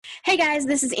Hey guys,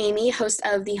 this is Amy, host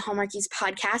of the Hallmarkies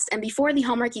podcast. And before the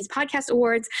Hallmarkies podcast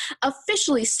awards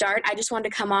officially start, I just wanted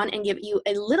to come on and give you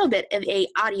a little bit of a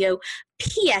audio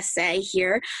PSA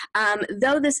here.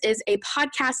 Though this is a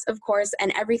podcast, of course,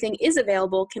 and everything is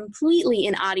available completely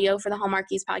in audio for the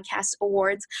Hallmarkies Podcast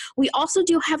Awards, we also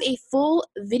do have a full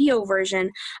video version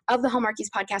of the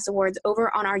Hallmarkies Podcast Awards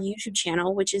over on our YouTube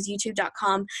channel, which is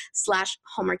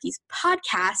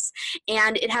youtube.com/HallmarkiesPodcasts.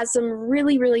 And it has some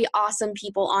really, really awesome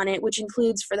people on it, which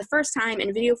includes, for the first time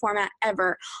in video format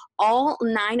ever, all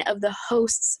 9 of the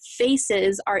hosts'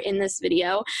 faces are in this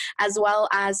video, as well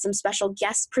as some special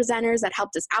guest presenters that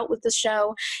helped us out with the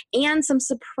show, and some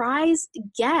surprise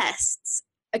guests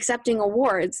accepting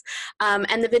awards.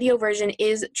 And the video version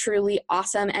is truly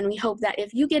awesome. And we hope that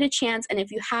if you get a chance and if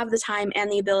you have the time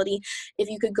and the ability, if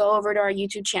you could go over to our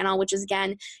YouTube channel, which is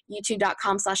again,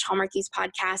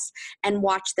 youtube.com/HallmarkiesPodcasts, and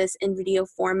watch this in video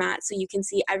format so you can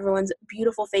see everyone's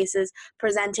beautiful faces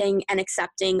presenting and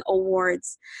accepting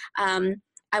awards.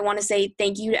 I want to say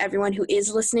thank you to everyone who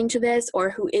is listening to this or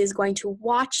who is going to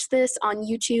watch this on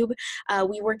YouTube.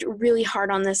 We worked really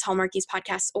hard on this Hallmarkies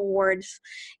Podcast Awards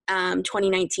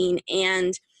 2019,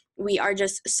 and we are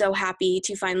just so happy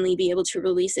to finally be able to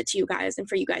release it to you guys and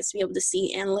for you guys to be able to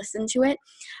see and listen to it.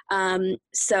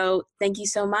 So thank you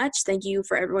so much. Thank you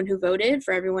for everyone who voted,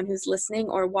 for everyone who's listening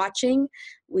or watching.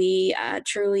 We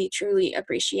truly, truly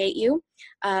appreciate you.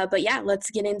 But yeah,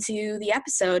 let's get into the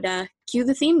episode. Cue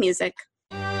the theme music.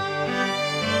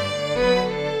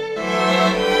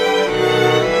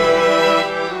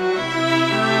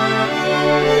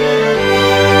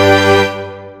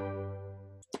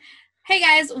 Hey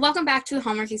guys, welcome back to the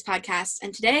Hallmarkies podcast,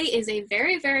 and today is a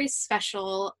very, very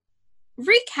special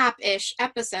recap-ish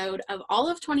episode of all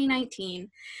of 2019,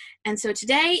 and so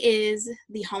today is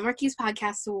the Hallmarkies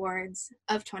Podcast Awards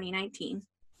of 2019.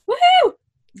 Woohoo!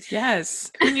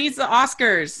 Yes, who needs the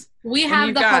Oscars? We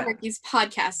have the Hallmarkies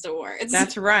Podcast Awards.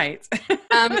 That's right.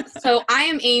 So I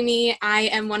am Amy. I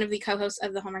am one of the co-hosts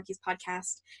of the Hallmarkies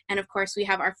podcast. And of course, we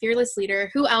have our fearless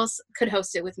leader. Who else could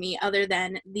host it with me other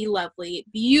than the lovely,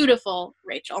 beautiful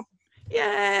Rachel?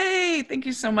 Yay! Thank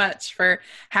you so much for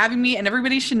having me. And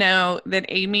everybody should know that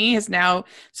Amy has now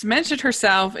cemented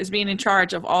herself as being in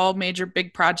charge of all major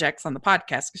big projects on the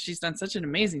podcast because she's done such an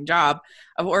amazing job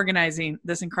of organizing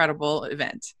this incredible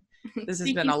event. This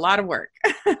has been a lot of work.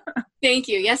 Thank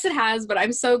you. Yes, it has, but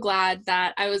I'm so glad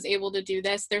that I was able to do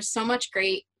this. There's so much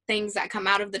great things that come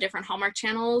out of the different Hallmark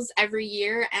channels every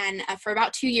year, and for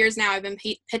about 2 years now, I've been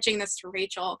pitching this to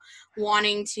Rachel,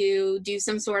 wanting to do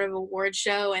some sort of award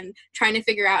show and trying to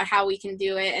figure out how we can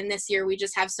do it. And this year, we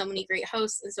just have so many great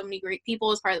hosts and so many great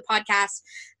people as part of the podcast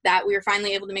that we were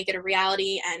finally able to make it a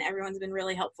reality, and everyone's been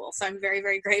really helpful. So I'm very,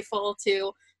 very grateful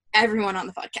to everyone on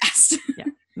the podcast. Yeah.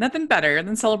 Nothing better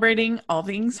than celebrating all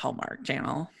things Hallmark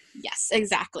Channel. Yes,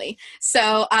 exactly.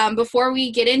 So before we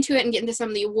get into it and get into some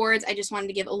of the awards, I just wanted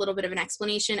to give a little bit of an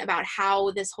explanation about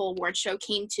how this whole award show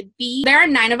came to be. There are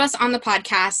 9 of us on the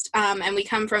podcast,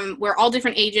 and we're all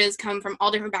different ages, come from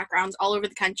all different backgrounds, all over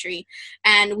the country,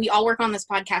 and we all work on this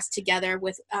podcast together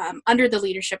with under the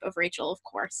leadership of Rachel, of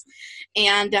course.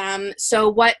 And so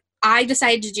what I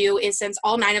decided to do is, since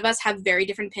all 9 of us have very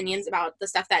different opinions about the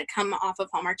stuff that come off of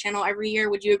Hallmark Channel every year,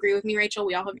 would you agree with me, Rachel?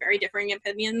 We all have very differing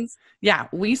opinions. Yeah,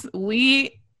 we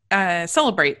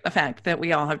celebrate the fact that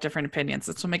we all have different opinions.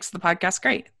 That's what makes the podcast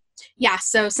great. Yeah,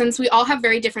 so since we all have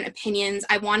very different opinions,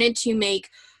 I wanted to make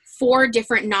 4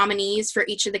 different nominees for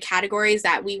each of the categories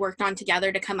that we worked on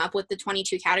together to come up with the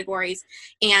 22 categories.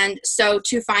 And so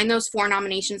to find those 4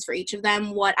 nominations for each of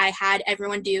them, what I had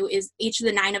everyone do is each of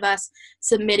the 9 of us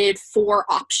submitted 4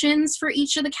 options for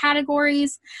each of the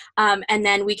categories. And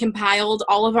then we compiled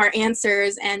all of our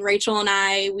answers, and Rachel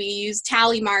and we used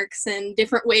tally marks and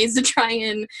different ways to try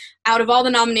and, out of all the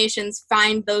nominations,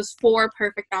 find those 4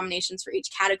 perfect nominations for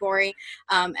each category.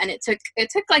 And it took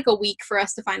like a week for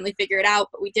us to finally figure it out,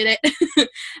 but we did it.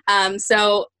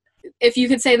 So if you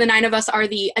could say the 9 of us are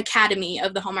the Academy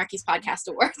of the Hallmarkies Podcast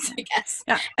Awards, I guess.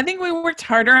 Yeah, I think we worked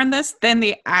harder on this than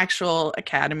the actual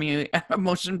Academy of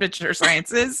Motion Picture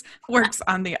Sciences works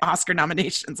on the Oscar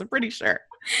nominations, I'm pretty sure.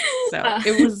 So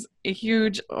it was a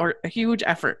huge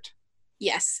effort.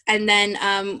 Yes. And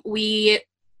then we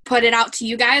put it out to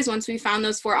you guys. Once we found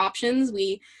those 4 options,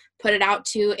 we put it out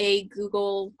to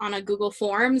Google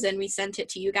Forms, and we sent it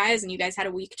to you guys, and you guys had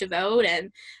a week to vote,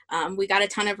 and we got a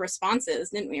ton of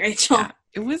responses, didn't we, Rachel? Yeah,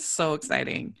 it was so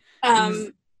exciting.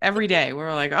 Every day we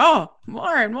were like, oh,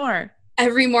 more and more.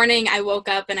 Every morning I woke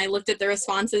up and I looked at the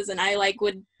responses, and I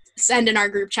would send in our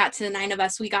group chat to the 9 of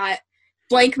us. We got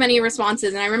blank many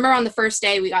responses. And I remember on the first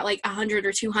day we got like 100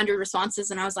 or 200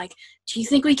 responses, and I was like, do you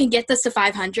think we can get this to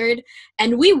 500?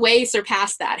 And we way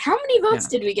surpassed that. How many votes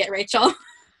did we get, Rachel?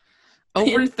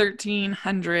 Over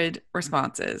 1,300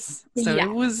 responses. So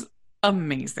it was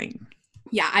amazing.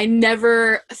 Yeah, I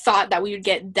never thought that we would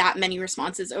get that many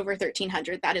responses, over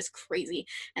 1,300. That is crazy.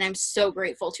 And I'm so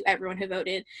grateful to everyone who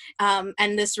voted.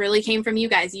 And this really came from you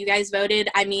guys. You guys voted.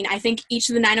 I mean, I think each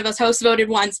of the 9 of us hosts voted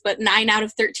once, but 9 out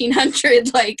of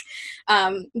 1,300, like,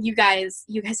 you guys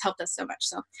helped us so much.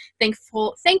 So thank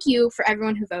you for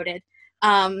everyone who voted.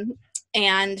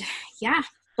 And yeah,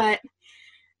 but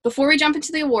before we jump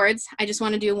into the awards, I just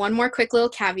want to do one more quick little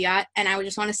caveat, and I would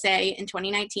just want to say in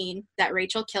 2019 that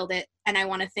Rachel killed it, and I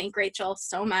want to thank Rachel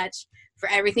so much for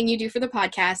everything you do for the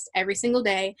podcast every single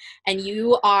day, and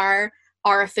you are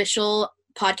our official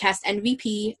podcast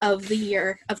MVP of the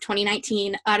year of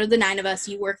 2019. Out of the 9 of us,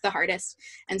 you work the hardest,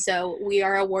 and so we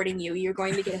are awarding you. You're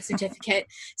going to get a certificate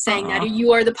saying that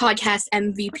you are the podcast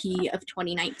MVP of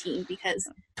 2019 because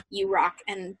you rock.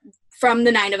 And from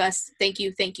the 9 of us, thank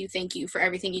you for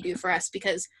everything you do for us,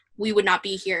 because we would not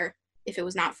be here if it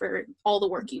was not for all the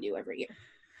work you do every year.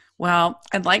 Well,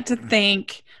 I'd like to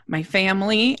thank my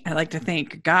family. I'd like to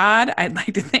thank God. I'd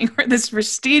like to thank for this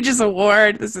prestigious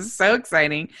award. This is so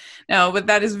exciting. No, but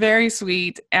that is very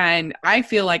sweet. And I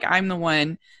feel like I'm the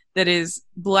one that is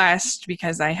blessed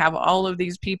because I have all of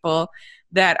these people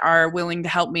that are willing to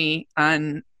help me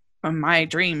on my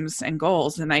dreams and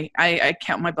goals. And I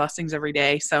count my blessings every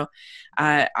day. So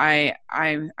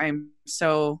I'm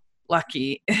so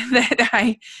lucky that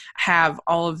I have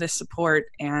all of this support,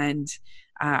 and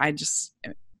I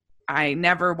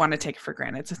never want to take it for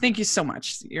granted. So thank you so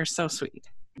much. You're so sweet.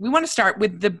 We want to start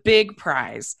with the big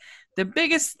prize. The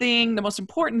biggest thing, the most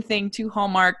important thing to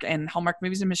Hallmark and Hallmark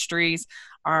Movies and Mysteries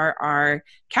are our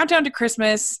Countdown to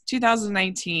Christmas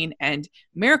 2019 and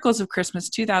Miracles of Christmas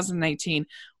 2019.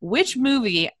 Which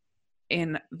movie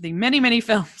in the many, many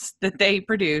films that they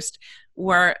produced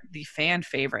were the fan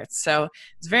favorites? So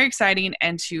it's very exciting.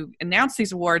 And to announce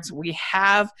these awards, we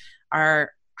have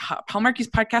our Hallmarkies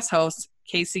podcast hosts,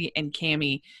 Casey and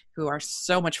Cami, who are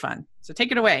so much fun. So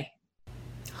take it away.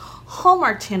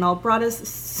 Hallmark Channel brought us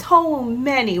so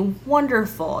many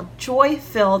wonderful,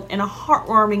 joy-filled, and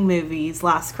heartwarming movies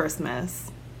last Christmas.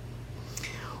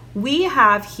 We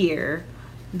have here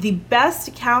the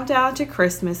Best Countdown to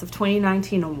Christmas of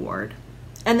 2019 award,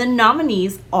 and the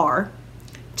nominees are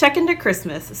Check Into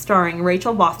Christmas, starring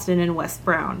Rachel Boston and Wes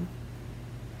Brown;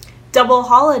 Double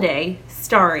Holiday,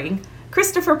 starring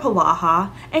Christopher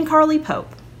Polaha and Carly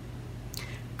Pope;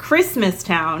 Christmas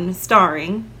Town,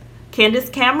 starring Candace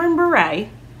Cameron Bure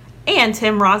and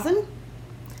Tim Rosen;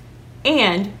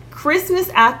 and Christmas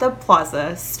at the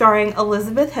Plaza, starring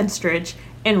Elizabeth Henstridge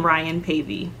and Ryan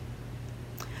Pavey.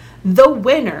 The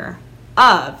winner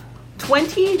of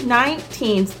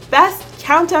 2019's Best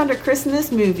Countdown to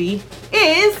Christmas movie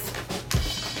is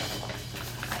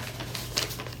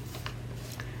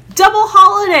Double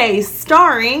Holiday,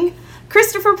 starring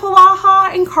Christopher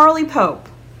Polaha and Carly Pope.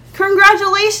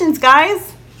 Congratulations,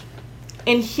 guys!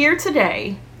 And here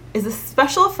today is a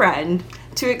special friend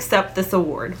to accept this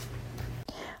award.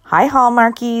 Hi,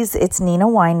 Hallmarkies. It's Nina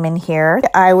Weinman here.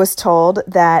 I was told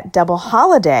that Double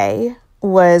Holiday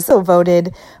was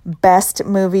voted best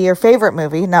movie or favorite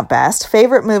movie, not best,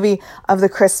 favorite movie of the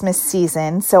Christmas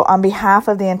season. So on behalf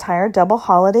of the entire Double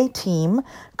Holiday team,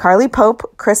 Carly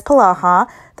Pope, Chris Polaha,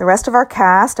 the rest of our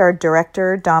cast, our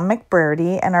director, Don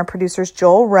McBurdy, and our producers,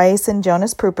 Joel Rice and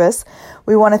Jonas Prupas,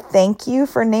 we want to thank you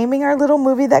for naming our little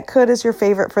movie that could as your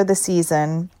favorite for the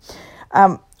season.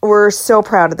 We're so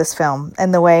proud of this film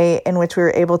and the way in which we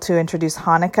were able to introduce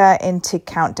Hanukkah into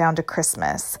Countdown to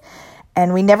Christmas.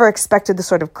 And we never expected the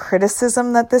sort of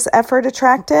criticism that this effort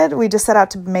attracted. We just set out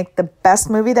to make the best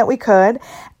movie that we could.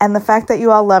 And the fact that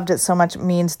you all loved it so much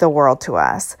means the world to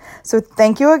us. So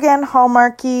thank you again,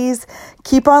 Hallmarkies.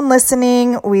 Keep on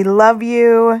listening. We love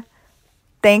you.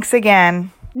 Thanks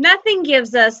again. Nothing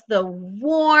gives us the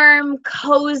warm,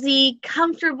 cozy,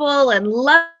 comfortable, and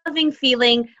loving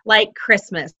feeling like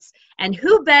Christmas. And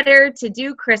who better to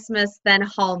do Christmas than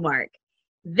Hallmark?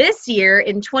 This year,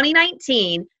 in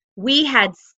 2019, we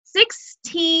had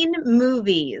 16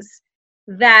 movies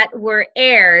that were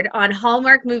aired on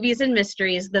Hallmark Movies and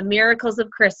Mysteries, The Miracles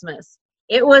of Christmas.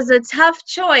 It was a tough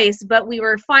choice, but we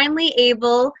were finally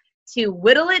able to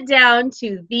whittle it down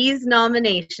to these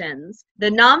nominations.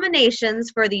 The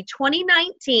nominations for the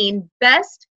 2019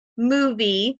 Best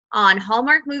Movie on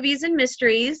Hallmark Movies and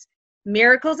Mysteries,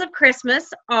 Miracles of Christmas,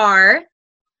 are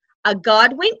A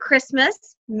Godwink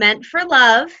Christmas, Meant for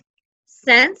Love,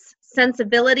 Sense,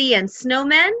 Sensibility, and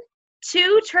Snowmen,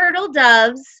 Two Turtle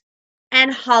Doves,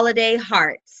 and Holiday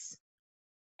Hearts.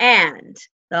 And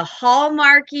the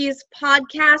Hallmarkies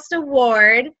Podcast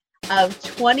Award of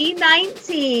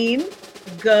 2019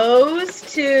 goes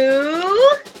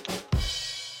to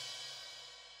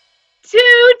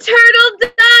Two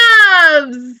Turtle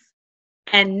Doves.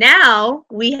 And now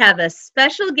we have a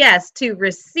special guest to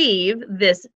receive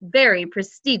this very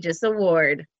prestigious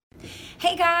award.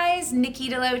 Hey guys, Nikki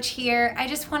DeLoach here. I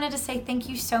just wanted to say thank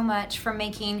you so much for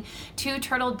making Two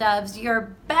Turtle Doves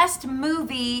your best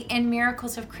movie in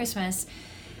Miracles of Christmas.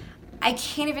 I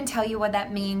can't even tell you what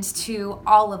that means to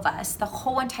all of us, the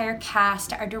whole entire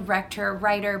cast, our director,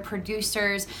 writer,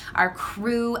 producers, our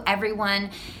crew, everyone.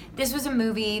 This was a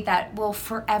movie that will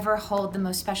forever hold the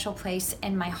most special place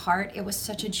in my heart. It was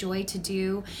such a joy to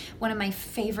do. One of my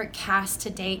favorite casts to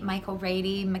date, Michael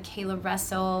Rady, Michaela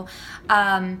Russell.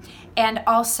 And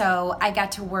also I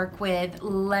got to work with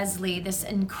Leslie, this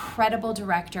incredible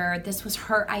director. This was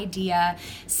her idea.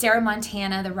 Sarah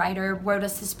Montana, the writer, wrote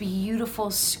us this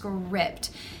beautiful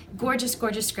script. Gorgeous,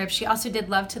 gorgeous script. She also did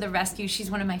Love to the Rescue. She's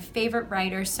one of my favorite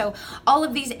writers. So all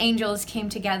of these angels came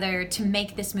together to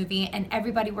make this movie, and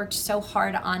everybody worked so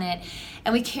hard on it.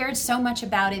 And we cared so much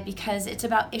about it because it's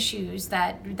about issues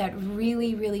that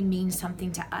really, really mean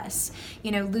something to us.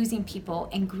 You know, losing people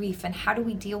and grief, and how do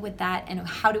we deal with that, and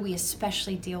how do we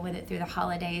especially deal with it through the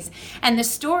holidays. And the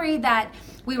story that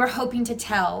we were hoping to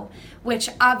tell, which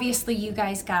obviously you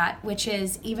guys got, which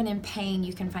is even in pain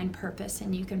you can find purpose,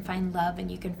 and you can find love,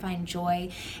 and you can find joy,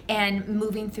 and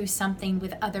moving through something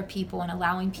with other people and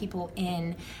allowing people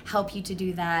in help you to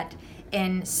do that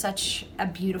in such a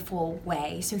beautiful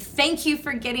way. So thank you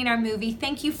for getting our movie.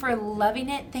 Thank you for loving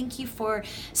it. Thank you for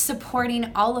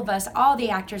supporting all of us, all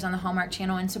the actors on the Hallmark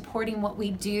Channel, and supporting what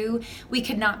we do. We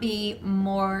could not be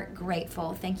more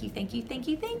grateful. Thank you, thank you, thank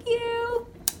you, thank you.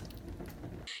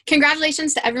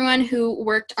 Congratulations to everyone who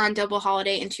worked on Double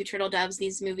Holiday and Two Turtle Doves.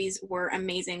 These movies were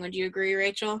amazing. Would you agree,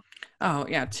 Rachel? Oh,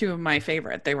 yeah. Two of my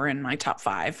favorite. They were in my top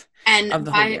 5 and of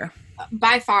the whole year.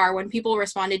 By far, when people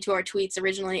responded to our tweets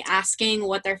originally asking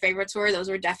what their favorites were, those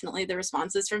were definitely the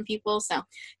responses from people. So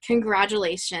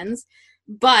congratulations.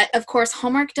 But, of course,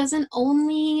 Hallmark doesn't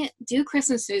only do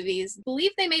Christmas movies. I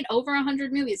believe they made over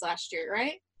 100 movies last year,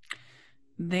 right?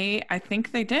 I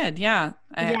think they did, yeah.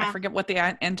 I forget what the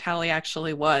end tally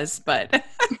actually was, but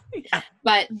yeah.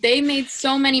 But they made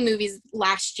so many movies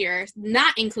last year,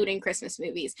 not including Christmas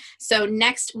movies. So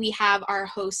next we have our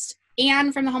host,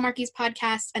 Anne from the Hallmarkies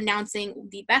Podcast, announcing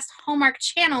the best Hallmark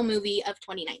Channel movie of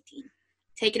 2019.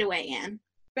 Take it away, Anne.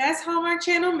 Best Hallmark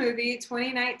Channel movie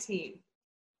 2019.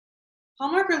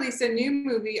 Hallmark released a new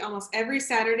movie almost every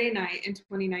Saturday night in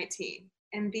 2019,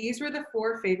 and these were the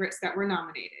 4 favorites that were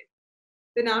nominated.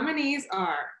 The nominees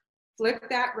are Flip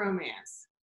That Romance,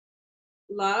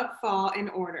 Love, Fall in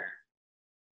Order,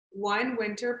 One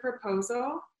Winter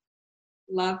Proposal,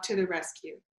 Love to the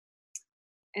Rescue.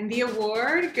 And the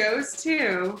award goes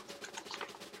to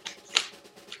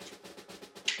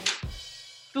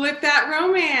Flip That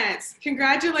Romance.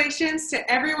 Congratulations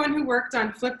to everyone who worked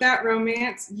on Flip That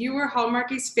Romance. You were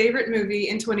Hallmarkie's favorite movie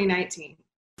in 2019.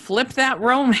 Flip That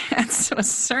Romance was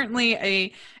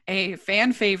certainly a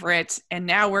fan favorite, and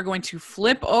now we're going to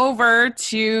flip over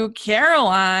to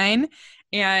Caroline,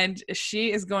 and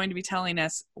she is going to be telling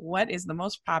us what is the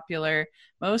most popular,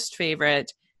 most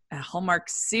favorite Hallmark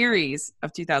series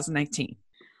of 2019.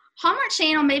 Hallmark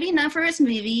Channel may be known for its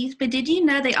movies, but did you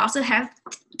know they also have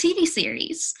TV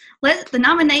series? The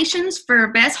nominations for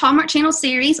Best Hallmark Channel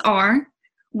series are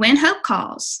When Hope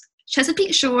Calls,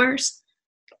 Chesapeake Shores,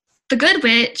 The Good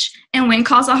Witch, and When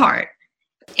Calls a Heart.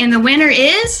 And the winner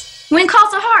is When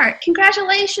Calls a Heart.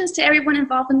 Congratulations to everyone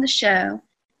involved in the show.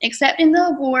 Accepting the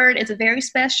award is a very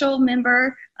special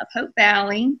member of Hope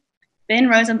Valley, Ben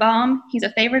Rosenbaum. He's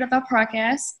a favorite of our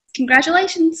podcast.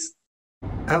 Congratulations.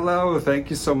 Hello, thank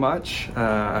you so much.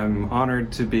 I'm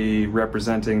honored to be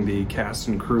representing the cast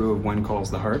and crew of When Calls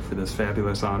the Heart for this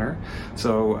fabulous honor.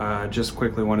 So just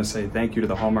quickly want to say thank you to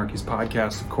the Hallmarkies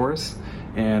Podcast, of course,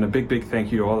 and a big, big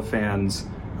thank you to all the fans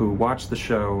who watched the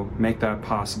show, make that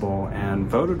possible, and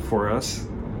voted for us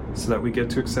so that we get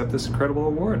to accept this incredible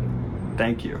award.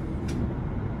 Thank you.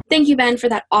 Thank you, Ben, for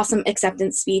that awesome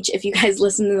acceptance speech. If you guys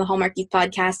listen to the Hallmarkies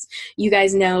Podcast, you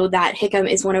guys know that Hickam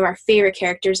is one of our favorite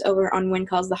characters over on When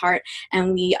Calls the Heart,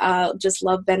 and we just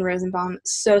love Ben Rosenbaum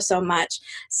so, so much.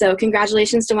 So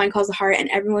congratulations to When Calls the Heart and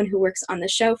everyone who works on the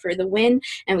show for the win,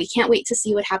 and we can't wait to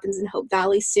see what happens in Hope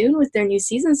Valley soon with their new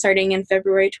season starting in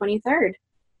February 23rd.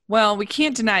 Well, we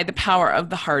can't deny the power of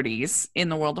the Hardys in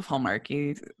the world of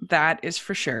Hallmarkies. That is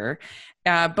for sure.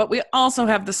 But we also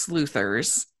have the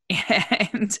Sleuthers.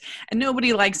 And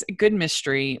nobody likes a good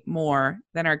mystery more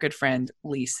than our good friend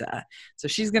Lisa. So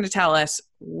she's going to tell us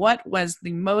what was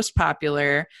the most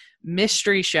popular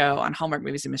mystery show on Hallmark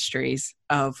Movies and Mysteries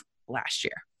of last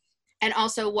year. And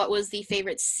also, what was the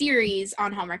favorite series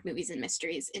on Hallmark Movies and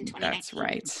Mysteries in 2019? That's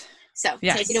right. So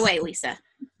take it away, Lisa.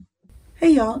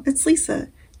 Hey y'all, it's Lisa.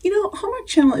 You know, Hallmark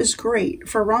Channel is great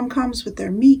for rom-coms with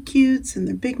their meet cutes and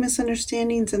their big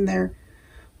misunderstandings and their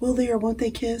will they or won't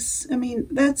they kiss. I mean,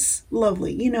 that's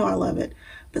lovely. You know I love it.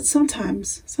 But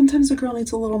sometimes a girl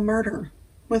needs a little murder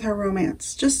with her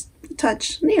romance. Just a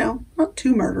touch, you know, not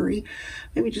too murdery.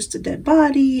 Maybe just a dead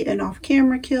body, an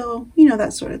off-camera kill, you know,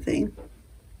 that sort of thing.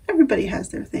 Everybody has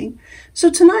their thing. So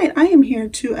tonight I am here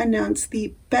to announce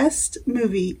the best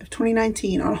movie of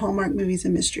 2019 on Hallmark Movies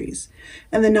and Mysteries.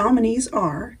 And the nominees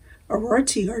are Aurora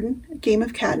Teagarden, A Game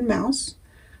of Cat and Mouse,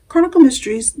 Chronicle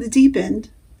Mysteries, The Deep End,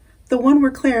 the one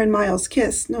where Claire and Miles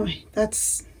kiss. No,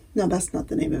 that's not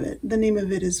the name of it. The name of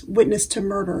it is Witness to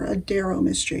Murder, a Darrow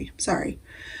mystery. Sorry,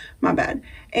 my bad.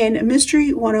 And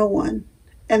Mystery 101.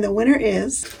 And the winner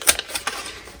is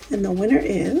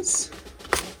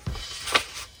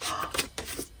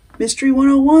Mystery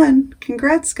 101.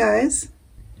 Congrats, guys.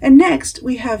 And next,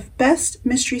 we have Best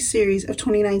Mystery Series of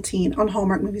 2019 on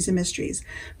Hallmark Movies and Mysteries.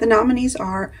 The nominees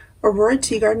are Aurora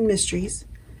Teagarden Mysteries,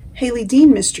 Haley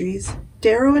Dean Mysteries,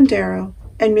 Darrow and Darrow,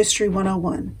 and Mystery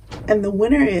 101. And the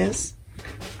winner is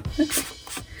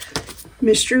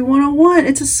Mystery 101.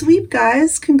 It's a sweep,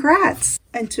 guys. Congrats.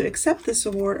 And to accept this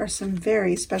award are some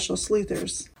very special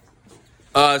sleuthers.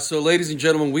 So, ladies and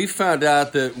gentlemen, we found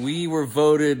out that we were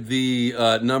voted the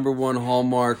number one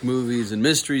Hallmark Movies and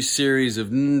Mysteries series of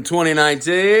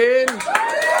 2019.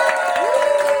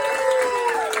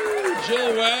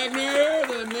 Jill Wagner,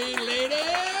 the main lady.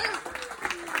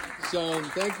 So,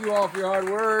 thank you all for your hard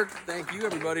work. Thank you,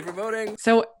 everybody, for voting.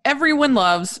 So everyone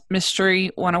loves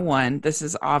Mystery 101. This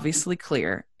is obviously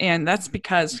clear. And that's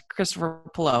because Christopher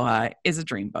Paloha is a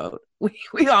dreamboat.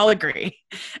 We all agree.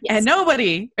 Yes. And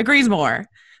nobody agrees more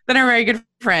than our very good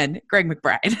friend, Greg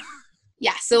McBride.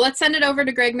 Yeah, so let's send it over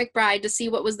to Greg McBride to see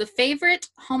what was the favorite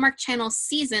Hallmark Channel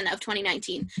season of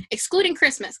 2019, excluding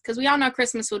Christmas, because we all know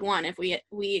Christmas would win if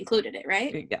we included it,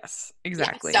 right? Yes,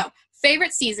 exactly. Yeah, so,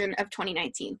 favorite season of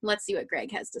 2019. Let's see what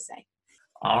Greg has to say.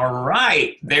 All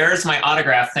right, there's my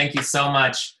autograph. Thank you so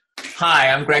much. Hi,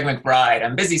 I'm Greg McBride.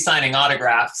 I'm busy signing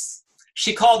autographs.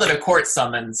 She called it a court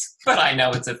summons, but I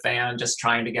know it's a fan just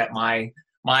trying to get my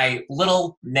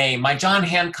little name, my John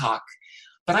Hancock.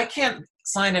 But I can't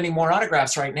sign any more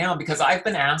autographs right now because I've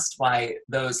been asked by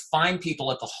those fine people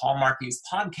at the Hallmarkies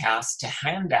podcast to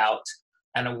hand out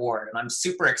an award, and I'm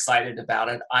super excited about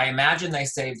it. I imagine they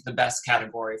saved the best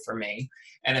category for me,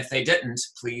 and if they didn't,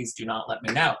 please do not let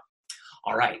me know.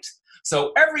 All right.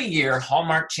 So every year,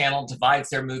 Hallmark Channel divides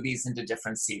their movies into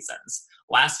different seasons.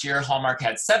 Last year, Hallmark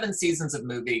had 7 seasons of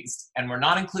movies, and we're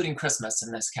not including Christmas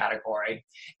in this category.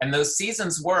 And those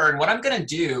seasons were, and what I'm going to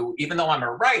do, even though I'm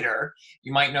a writer,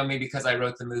 you might know me because I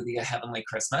wrote the movie A Heavenly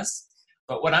Christmas,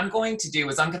 but what I'm going to do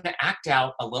is I'm going to act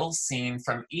out a little scene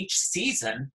from each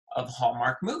season of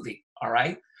Hallmark movie, all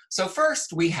right? So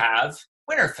first, we have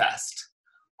Winterfest.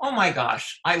 Oh my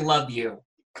gosh, I love you.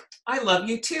 I love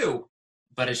you too,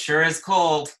 but it sure is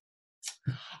cold.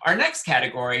 Our next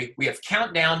category, we have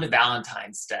Countdown to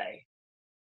Valentine's Day.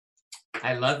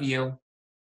 I love you.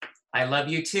 I love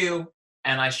you too.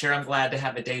 And I sure am glad to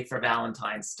have a date for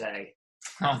Valentine's Day.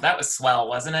 Oh, that was swell,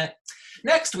 wasn't it?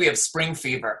 Next, we have Spring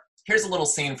Fever. Here's a little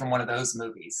scene from one of those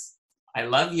movies. I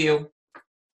love you.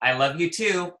 I love you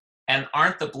too. And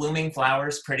aren't the blooming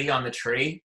flowers pretty on the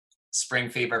tree? Spring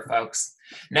Fever, folks.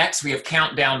 Next, we have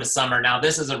Countdown to Summer. Now,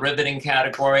 this is a riveting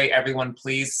category. Everyone,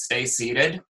 please stay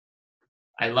seated.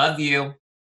 I love you.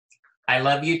 I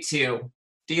love you too.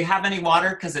 Do you have any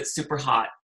water? Because it's super hot.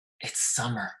 It's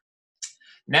summer.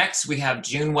 Next, we have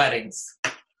June Weddings.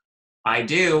 I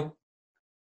do.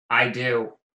 I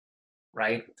do.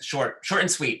 Right? Short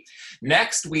and sweet.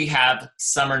 Next, we have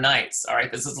Summer Nights. All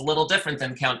right, this is a little different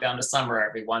than Countdown to Summer,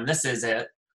 everyone. This is it.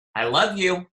 I love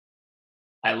you.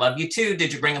 I love you too.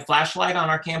 Did you bring a flashlight on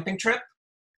our camping trip?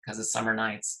 Because it's summer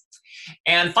nights.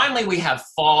 And finally, we have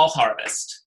Fall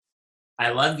Harvest. I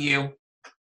love you.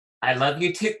 I love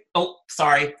you too. Oh,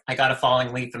 sorry. I got a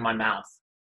falling leaf in my mouth.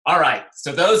 All right.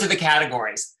 So those are the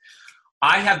categories.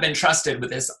 I have been trusted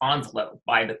with this envelope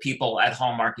by the people at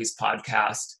Hallmarkies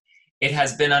podcast. It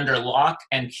has been under lock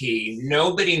and key.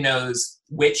 Nobody knows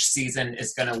which season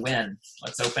is going to win.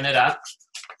 Let's open it up.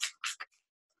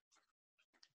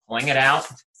 Pulling it out.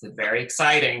 It's very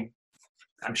exciting.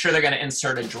 I'm sure they're going to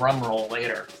insert a drum roll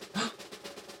later.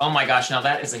 Oh my gosh, now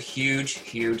that is a huge,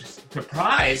 huge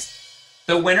surprise.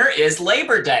 The winner is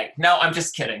Labor Day. No, I'm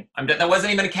just kidding. That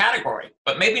wasn't even a category.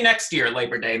 But maybe next year,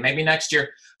 Labor Day. Maybe next year.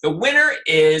 The winner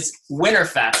is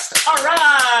Winterfest. All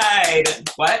right.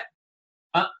 What?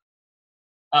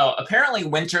 Apparently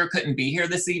Winter couldn't be here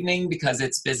this evening because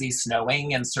it's busy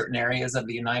snowing in certain areas of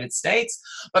the United States.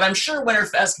 But I'm sure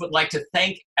Winterfest would like to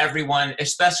thank everyone,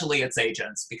 especially its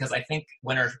agents, because I think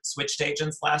Winter switched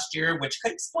agents last year, which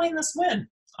could explain this win.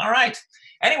 All right.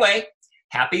 Anyway,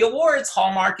 happy awards,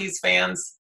 Hallmarkies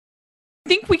fans. I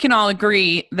think we can all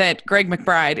agree that Greg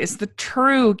McBride is the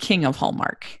true king of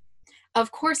Hallmark.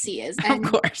 Of course he is. And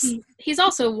of course. He's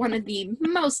also one of the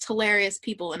most hilarious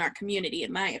people in our community,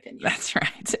 in my opinion. That's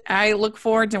right. I look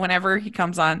forward to whenever he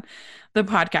comes on the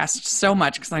podcast so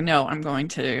much because I know I'm going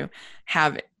to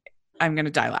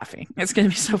die laughing. It's going to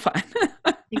be so fun.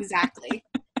 Exactly.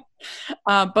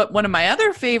 But one of my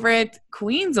other favorite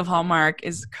queens of Hallmark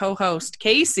is co-host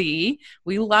Casey.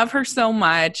 We love her so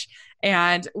much.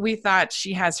 And we thought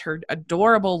she has her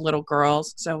adorable little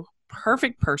girls. So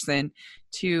perfect person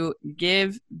to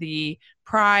give the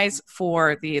prize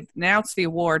announce the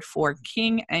award for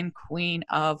King and Queen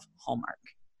of Hallmark.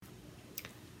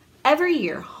 Every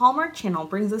year, Hallmark Channel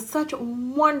brings us such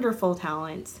wonderful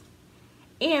talents.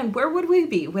 And where would we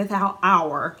be without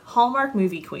our Hallmark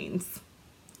movie queens?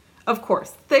 Of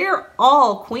course, they're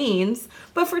all queens,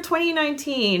 but for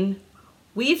 2019,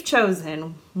 we've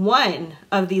chosen one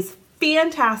of these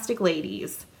fantastic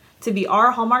ladies to be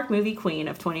our Hallmark movie queen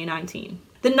of 2019.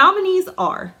 The nominees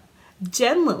are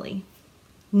Jen Lilly,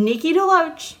 Nikki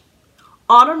DeLoach,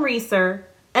 Autumn Reeser,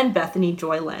 and Bethany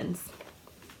Joy Lenz.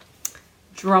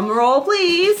 Drum roll,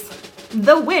 please.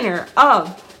 The winner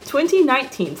of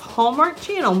 2019's Hallmark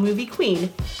Channel movie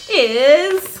queen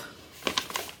is...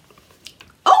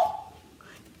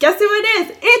 Guess who it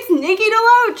is? It's Nikki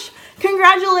DeLoach.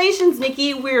 Congratulations,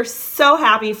 Nikki. We're so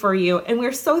happy for you, and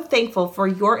we're so thankful for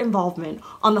your involvement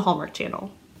on the Hallmark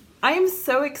Channel. I am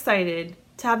so excited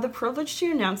to have the privilege to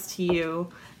announce to you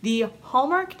the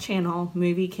Hallmark Channel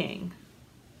Movie King.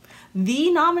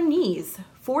 The nominees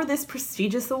for this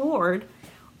prestigious award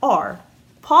are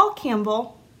Paul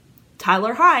Campbell,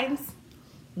 Tyler Hines,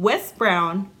 Wes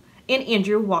Brown, and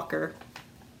Andrew Walker.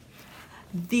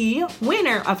 The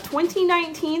winner of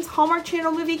 2019's Hallmark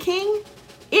Channel Movie King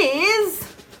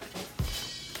is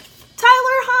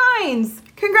Tyler Hines.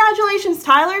 Congratulations,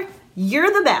 Tyler.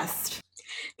 You're the best.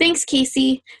 Thanks,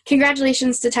 Casey.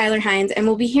 Congratulations to Tyler Hines, and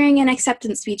we'll be hearing an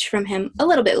acceptance speech from him a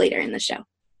little bit later in the show.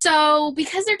 So,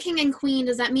 because they're king and queen,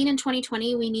 does that mean in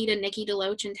 2020 we need a Nikki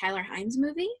DeLoach and Tyler Hines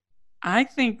movie? I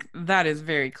think that is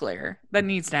very clear. That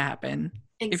needs to happen.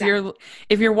 Exactly.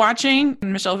 If you're watching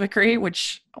Michelle Vickery,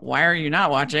 which why are you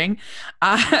not watching?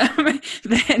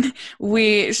 Then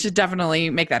we should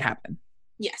definitely make that happen.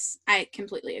 Yes, I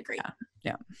completely agree.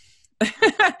 Yeah.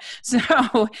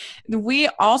 So we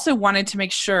also wanted to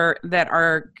make sure that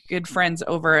our good friends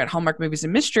over at Hallmark Movies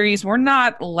and Mysteries were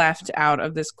not left out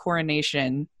of this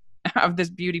coronation of this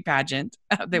beauty pageant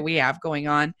that we have going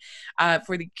on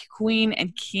for the Queen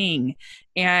and King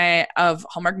of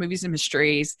Hallmark Movies and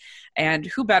Mysteries. And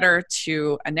who better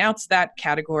to announce that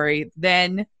category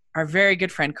than our very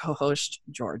good friend co-host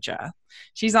Georgia.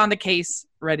 She's on the case,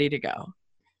 ready to go.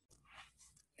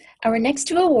 Our next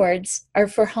two awards are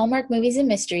for Hallmark Movies and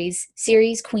Mysteries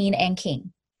series Queen and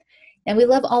King. Now, we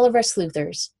love all of our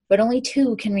sleuthers, but only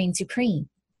two can reign supreme.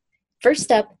 First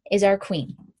up is our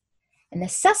Queen. And the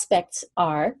suspects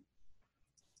are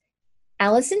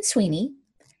Allison Sweeney,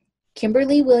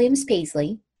 Kimberly Williams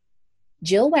Paisley,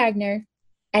 Jill Wagner,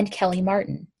 and Kelly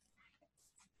Martin.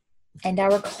 And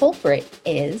our culprit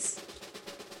is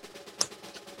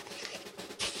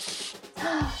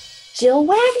Jill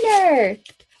Wagner.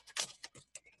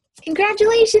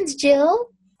 Congratulations, Jill.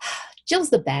 Jill's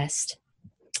the best.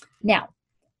 Now,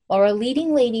 while our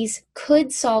leading ladies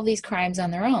could solve these crimes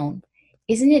on their own,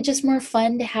 isn't it just more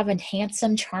fun to have a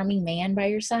handsome, charming man by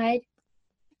your side?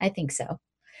 I think so.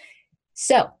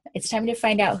 So, it's time to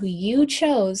find out who you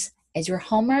chose as your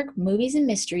Hallmark Movies and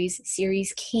Mysteries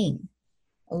series king.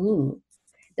 Ooh.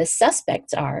 The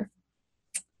suspects are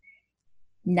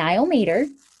Niall Mater,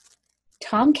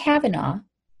 Tom Cavanaugh,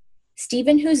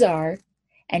 Stephen Huszar,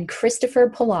 and Christopher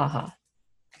Polaha.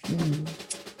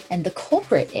 And the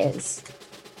culprit is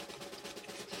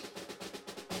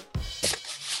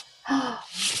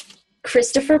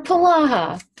Christopher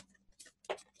Polaha.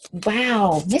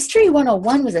 Wow, Mystery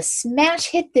 101 was a smash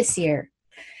hit this year.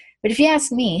 But if you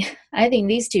ask me, I think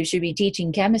these two should be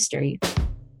teaching chemistry.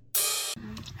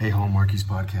 Hey, Hallmarkies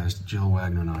podcast. Jill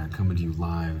Wagner and I are coming to you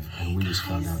live, and we just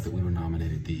found out that we were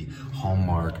nominated the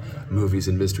Hallmark Movies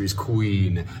and Mysteries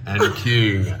Queen and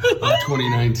King of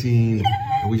 2019.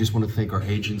 And we just want to thank our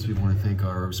agents. We want to thank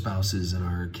our spouses and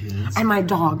our kids. And my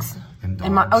dogs. And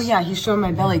dogs. Oh yeah, he's showing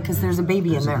my belly because there's a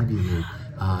baby in there.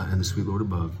 And the sweet Lord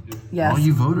above. Yes. All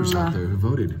you voters out there who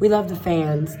voted. We love the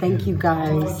fans. Thank you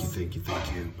guys. Thank you.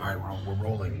 All right, we're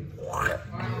rolling.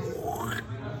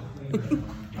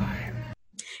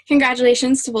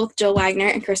 Congratulations to both Jill Wagner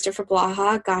and Christopher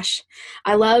Blaha. Gosh,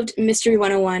 I loved Mystery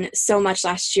 101 so much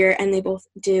last year, and they both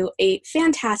do a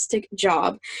fantastic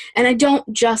job. And I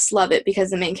don't just love it because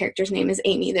the main character's name is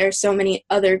Amy. There are so many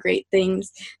other great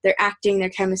things. Their acting, their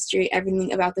chemistry,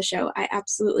 everything about the show I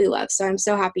absolutely love. So I'm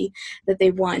so happy that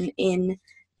they won in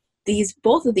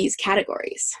both of these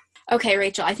categories. Okay,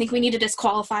 Rachel, I think we need to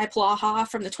disqualify Blaha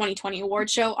from the 2020 award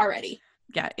show already.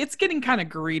 Yeah, it's getting kind of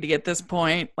greedy at this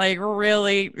point. Like,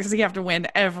 really? Does he have to win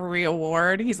every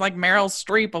award? He's like Meryl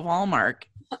Streep of Hallmark.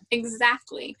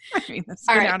 Exactly. I mean, that's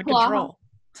getting out of control.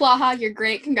 Blaha, you're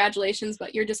great. Congratulations,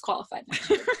 but you're disqualified.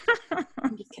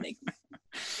 I'm just kidding.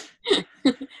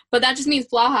 But that just means,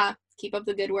 Blaha, keep up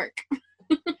the good work.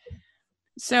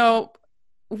 So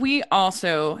we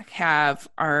also have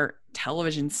our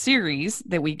television series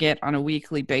that we get on a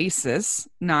weekly basis,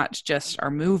 not just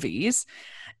our movies.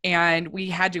 And we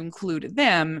had to include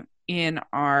them in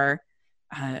our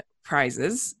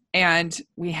prizes. And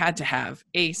we had to have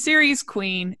a series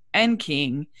queen and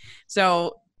king.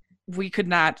 So we could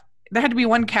not, there had to be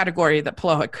one category that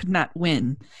Ploha could not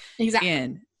win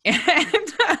in.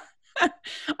 And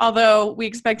although we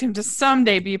expect him to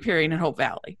someday be appearing in Hope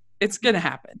Valley, it's going to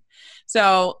happen.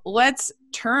 So let's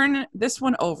turn this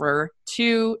one over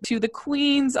to the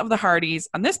queens of the Hearties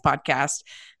on this podcast,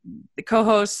 the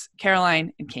co-hosts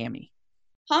Caroline and Cammie.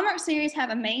 Hallmark series have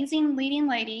amazing leading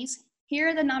ladies. Here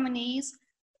are the nominees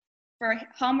for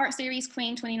Hallmark Series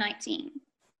Queen 2019.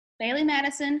 Bailey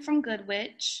Madison from Good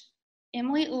Witch,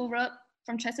 Emily Ulrup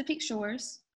from Chesapeake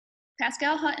Shores,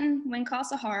 Pascal Hutton, When Calls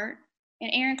the Heart,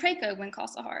 and Erin Krakow, When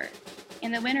Calls the Heart.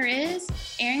 And the winner is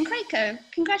Erin Krakow.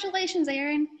 Congratulations,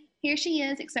 Erin. Here she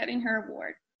is accepting her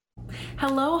award.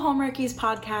 Hello, Hallmarkies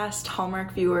podcast,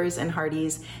 Hallmark viewers and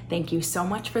Hearties. Thank you so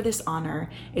much for this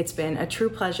honor. It's been a true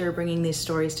pleasure bringing these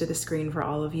stories to the screen for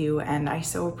all of you, and I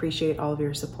so appreciate all of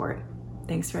your support.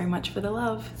 Thanks very much for the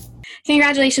love.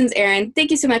 Congratulations, Erin. Thank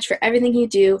you so much for everything you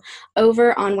do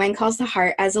over on When Calls the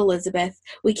Heart as Elizabeth.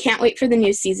 We can't wait for the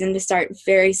new season to start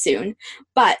very soon.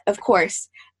 But, of course,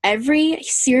 every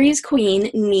series queen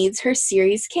needs her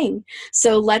series king.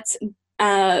 So let's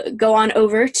go on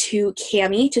over to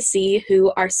Cammie to see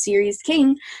who our series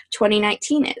king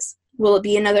 2019 is. Will it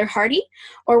be another Hardy,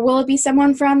 or will it be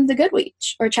someone from the Good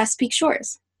Witch or Chesapeake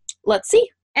Shores? Let's see.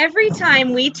 Every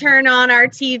time we turn on our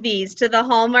TVs to the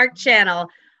Hallmark Channel,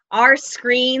 our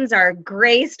screens are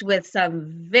graced with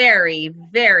some very,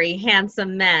 very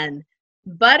handsome men.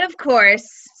 But of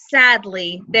course,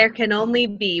 sadly, there can only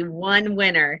be one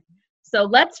winner. So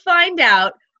let's find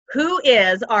out who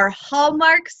is our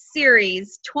Hallmark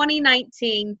Series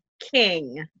 2019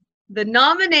 king. The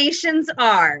nominations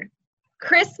are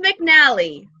Chris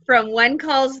McNally from When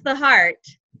Calls the Heart,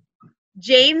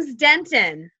 James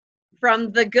Denton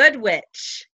from The Good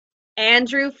Witch,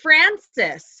 Andrew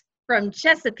Francis from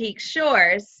Chesapeake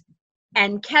Shores,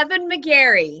 and Kevin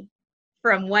McGarry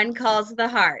from When Calls the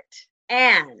Heart.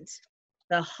 And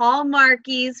the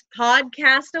Hallmarkies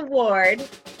Podcast Award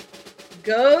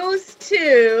goes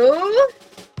to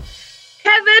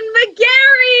Kevin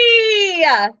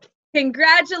McGarry.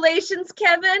 Congratulations,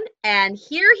 Kevin. And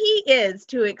here he is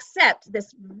to accept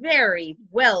this very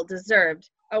well-deserved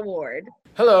award.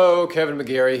 Hello, Kevin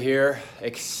McGarry here,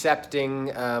 accepting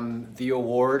the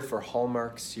award for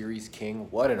Hallmark Series King.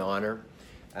 What an honor.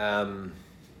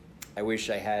 I wish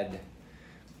I had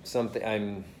something.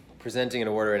 I'm presenting an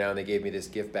award right now, and they gave me this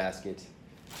gift basket.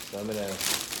 So I'm gonna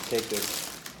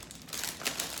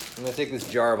take this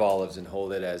jar of olives and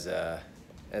hold it as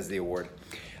the award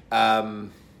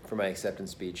for my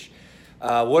acceptance speech.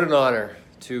 What an honor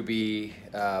to be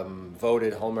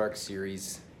voted Hallmark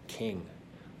Series King.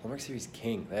 Hallmark Series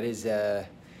King. That's a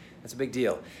big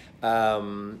deal,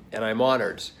 and I'm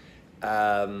honored.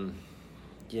 I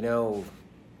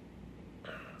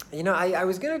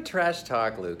was gonna trash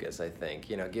talk Lucas. I think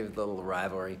give the little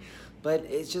rivalry, but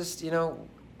it's just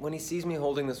when he sees me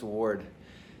holding this award,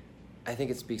 I think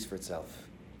it speaks for itself.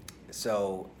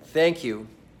 So thank you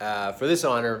for this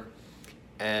honor,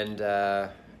 and I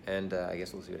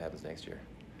guess we'll see what happens next year.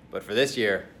 But for this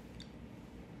year,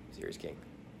 Series King.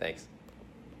 Thanks.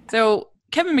 So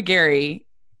Kevin McGarry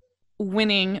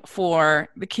winning for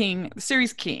the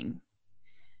series king,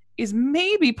 is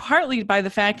maybe partly by the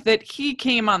fact that he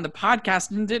came on the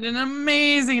podcast and did an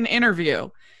amazing interview.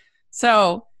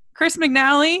 So, Chris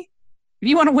McNally, if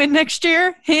you want to win next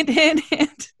year, hint, hint,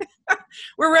 hint.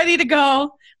 We're ready to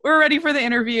go. We're ready for the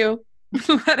interview.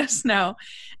 Let us know.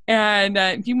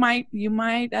 And you might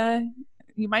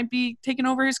be taking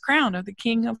over his crown of the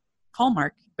king of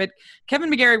Hallmark. But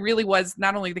Kevin McGarry really was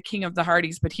not only the king of the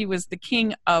Hardys, but he was the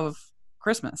king of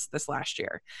Christmas this last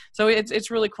year. So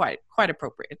it's really quite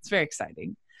appropriate. It's very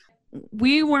exciting.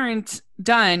 We weren't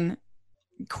done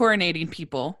coronating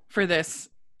people for this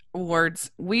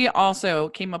awards. We also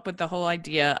came up with the whole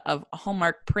idea of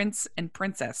Hallmark Prince and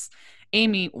Princess.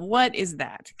 Amy, what is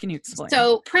that? Can you explain?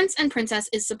 So Prince and Princess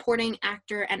is supporting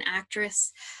actor and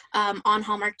actress on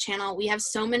Hallmark Channel. We have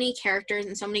so many characters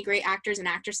and so many great actors and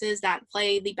actresses that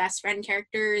play the best friend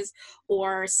characters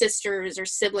or sisters or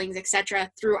siblings, etc.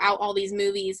 throughout all these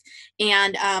movies.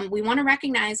 And we want to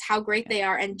recognize how great they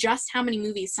are and just how many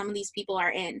movies some of these people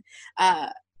are in.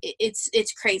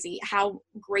 It's crazy how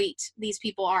great these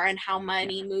people are and how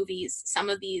many movies some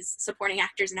of these supporting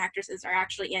actors and actresses are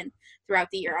actually in throughout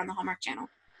the year on the Hallmark Channel.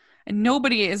 And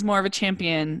nobody is more of a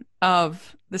champion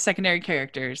of the secondary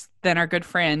characters than our good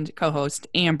friend, co-host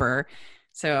Amber.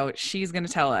 So she's going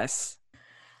to tell us.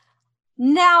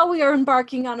 Now we are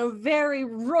embarking on a very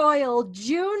royal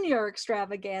junior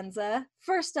extravaganza.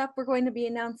 First up, we're going to be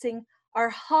announcing our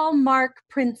Hallmark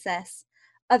Princess,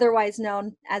 otherwise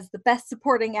known as the Best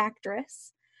Supporting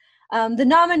Actress. The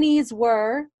nominees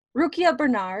were Rukia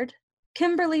Bernard,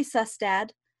 Kimberly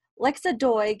Sustad, Lexa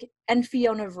Doig, and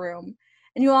Fiona Vroom.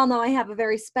 And you all know I have a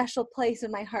very special place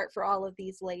in my heart for all of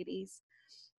these ladies.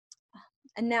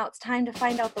 And now it's time to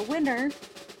find out the winner.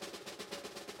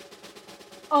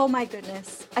 Oh my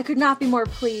goodness, I could not be more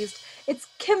pleased. It's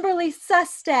Kimberly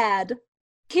Sustad.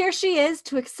 Here she is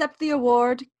to accept the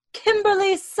award,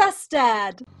 Kimberly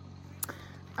Sustad.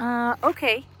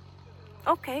 Okay.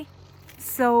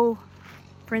 So,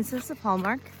 Princess of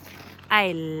Hallmark,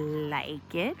 I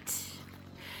like it.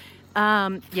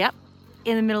 Yep,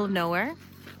 in the middle of nowhere.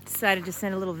 Decided to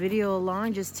send a little video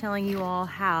along just telling you all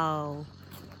how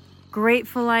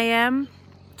grateful I am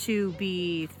to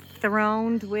be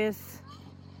throned with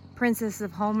Princess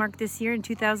of Hallmark this year in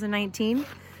 2019.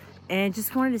 And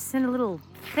just wanted to send a little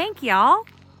thank y'all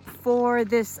for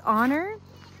this honor.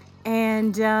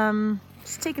 And,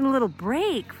 just taking a little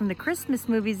break from the Christmas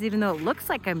movies, even though it looks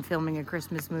like I'm filming a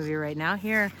Christmas movie right now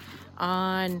here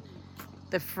on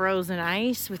the frozen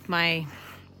ice with my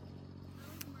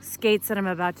skates that I'm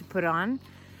about to put on.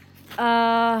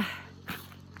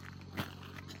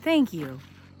 Thank you.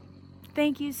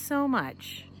 Thank you so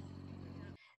much.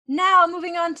 Now,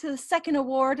 moving on to the second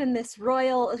award in this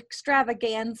royal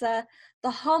extravaganza, the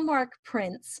Hallmark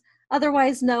Prince,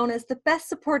 otherwise known as the Best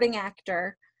Supporting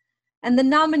Actor. And the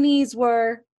nominees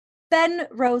were Ben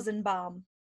Rosenbaum,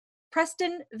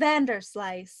 Preston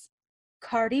Vanderslice,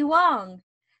 Cardi Wong,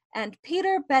 and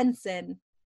Peter Benson.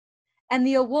 And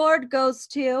the award goes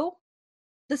to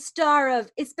the star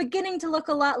of It's Beginning to Look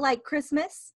a Lot Like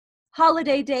Christmas,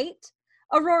 Holiday Date,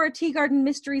 Aurora Teagarden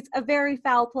Mysteries, A Very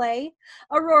Foul Play,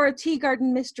 Aurora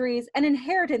Teagarden Mysteries, An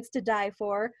Inheritance to Die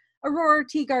For, Aurora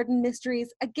Teagarden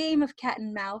Mysteries, A Game of Cat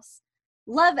and Mouse,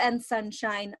 Love and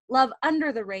Sunshine, Love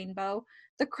Under the Rainbow,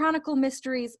 The Chronicle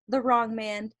Mysteries, The Wrong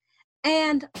Man,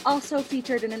 and also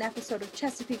featured in an episode of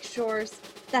Chesapeake Shores.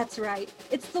 That's right,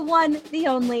 it's the one, the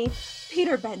only,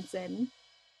 Peter Benson.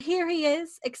 Here he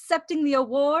is, accepting the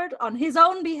award on his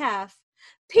own behalf.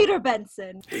 Peter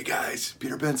Benson. Hey guys,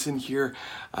 Peter Benson here.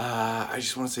 I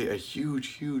just want to say a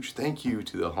huge thank you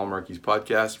to the Hallmarkies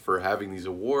podcast for having these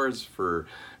awards, for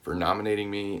nominating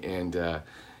me, and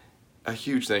a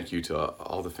huge thank you to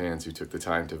all the fans who took the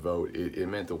time to vote. It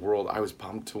meant the world. I was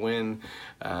pumped to win.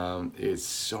 It's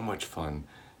so much fun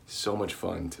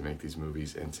to make these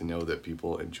movies and to know that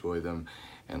people enjoy them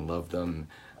and love them.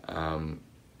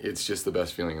 It's just the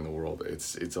best feeling in the world.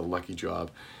 It's a lucky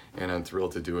job, and I'm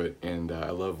thrilled to do it. And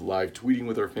I love live tweeting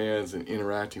with our fans and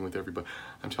interacting with everybody.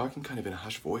 I'm talking kind of in a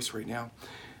hushed voice right now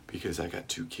because I got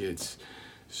 2 kids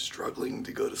struggling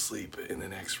to go to sleep in the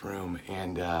next room,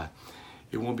 and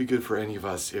it won't be good for any of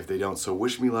us if they don't. So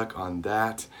wish me luck on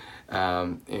that.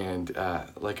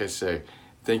 Like I say,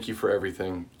 thank you for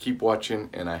everything. Keep watching,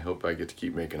 and I hope I get to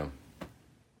keep making them.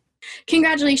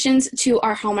 Congratulations to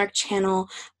our Hallmark Channel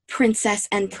Princess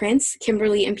and Prince.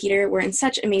 Kimberly and Peter were in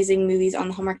such amazing movies on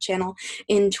the Hallmark Channel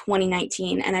in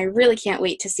 2019, and I really can't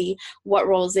wait to see what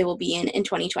roles they will be in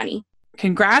 2020.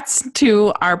 Congrats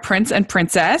to our Prince and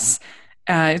Princess.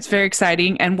 It's very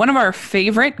exciting. And one of our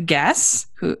favorite guests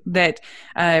that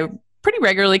pretty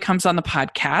regularly comes on the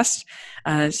podcast.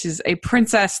 She's a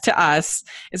princess to us,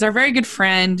 is our very good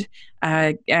friend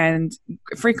and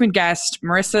frequent guest,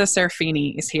 Marissa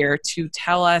Serafini, is here to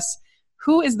tell us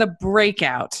who is the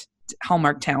breakout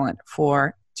Hallmark talent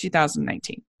for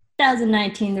 2019.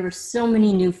 2019, there were so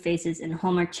many new faces in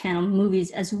Hallmark Channel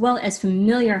movies, as well as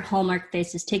familiar Hallmark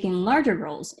faces taking larger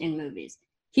roles in movies.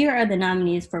 Here are the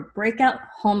nominees for Breakout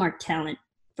Hallmark Talent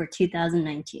for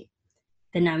 2019.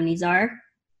 The nominees are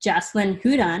Jocelyn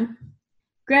Houdon,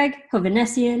 Greg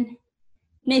Hovanesian,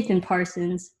 Nathan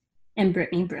Parsons, and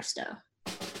Brittany Bristow.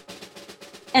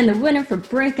 And the winner for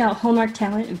Breakout Hallmark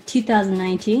Talent of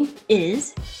 2019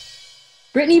 is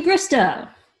Brittany Bristow.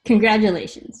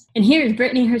 Congratulations. And here is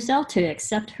Brittany herself to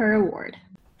accept her award.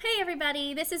 Hey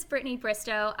everybody, this is Brittany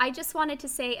Bristow. I just wanted to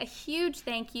say a huge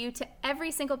thank you to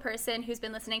every single person who's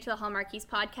been listening to the Hallmarkies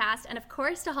podcast, and of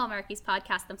course to Hallmarkies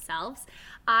podcast themselves.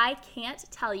 I can't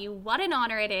tell you what an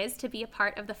honor it is to be a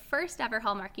part of the first ever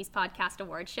Hallmarkies podcast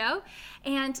award show,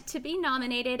 and to be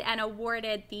nominated and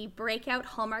awarded the Breakout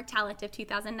Hallmark Talent of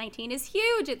 2019 is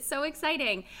huge. It's so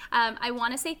exciting. I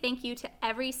want to say thank you to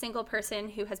every single person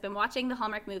who has been watching the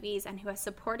Hallmark movies and who has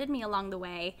supported me along the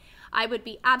way. I would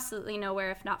be absolutely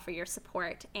nowhere if not for your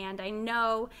support. And I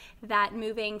know that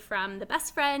moving from the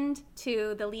best friend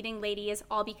to the leading lady is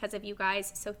all because of you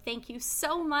guys. So thank you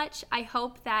so much. I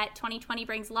hope that 2020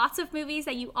 brings lots of movies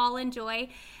that you all enjoy.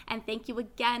 And thank you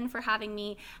again for having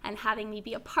me and having me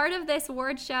be a part of this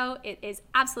award show. It is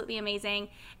absolutely amazing.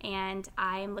 And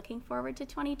I'm looking forward to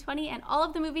 2020 and all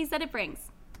of the movies that it brings.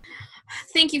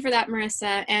 Thank you for that,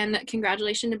 Marissa, and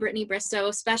congratulations to Brittany Bristow,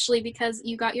 especially because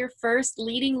you got your first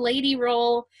leading lady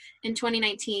role in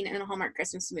 2019 in a Hallmark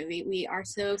Christmas movie. We are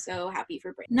so, so happy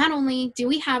for Brittany. Not only do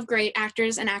we have great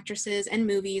actors and actresses and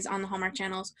movies on the Hallmark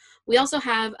channels, we also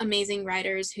have amazing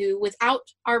writers who, without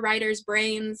our writers'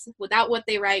 brains, without what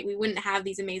they write, we wouldn't have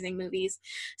these amazing movies.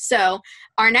 So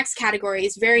our next category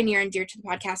is very near and dear to the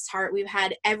podcast's heart. We've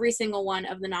had every single one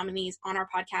of the nominees on our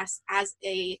podcast as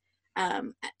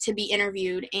to be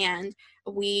interviewed, and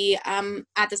we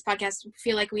at this podcast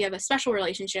feel like we have a special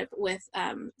relationship with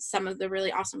some of the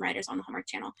really awesome writers on the Hallmark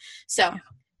Channel. So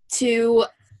to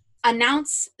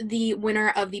announce the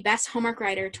winner of the Best Hallmark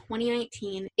Writer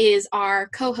 2019 is our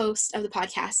co-host of the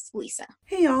podcast, Lisa.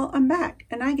 Hey y'all, I'm back,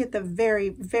 and I get the very,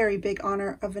 very big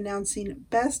honor of announcing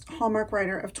Best Hallmark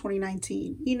Writer of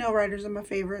 2019. You know, writers are my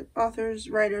favorite. Authors,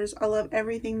 writers, I love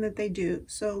everything that they do.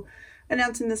 So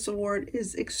announcing this award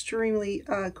is extremely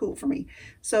cool for me.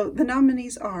 So the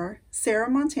nominees are Sarah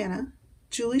Montana,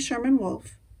 Julie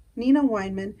Sherman-Wolfe, Nina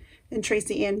Weinman, and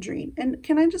Tracy Andreen. And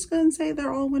can I just go and say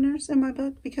they're all winners in my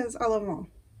book? Because I love them all.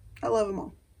 I love them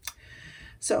all.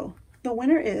 So the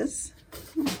winner is...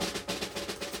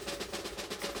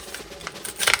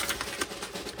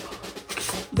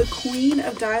 the Queen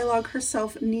of Dialogue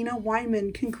herself, Nina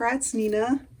Weinman. Congrats,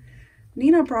 Nina.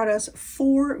 Nina brought us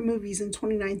 4 movies in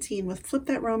 2019 with Flip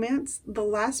That Romance, The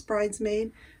Last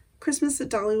Bridesmaid, Christmas at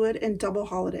Dollywood, and Double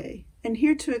Holiday. And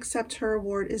here to accept her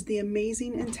award is the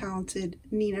amazing and talented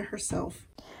Nina herself.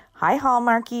 Hi,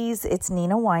 Hallmarkies. It's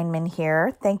Nina Weinman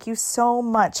here. Thank you so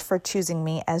much for choosing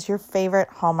me as your favorite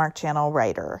Hallmark Channel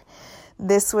writer.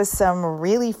 This was some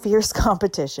really fierce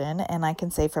competition, and I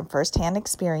can say from firsthand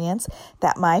experience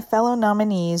that my fellow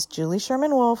nominees, Julie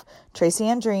Sherman-Wolfe, Tracy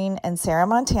Andreen, and Sarah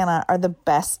Montana, are the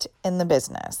best in the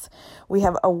business. We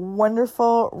have a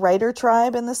wonderful writer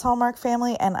tribe in this Hallmark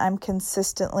family, and I'm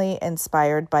consistently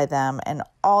inspired by them and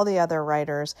all the other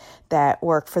writers that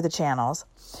work for the channels.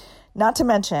 Not to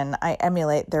mention, I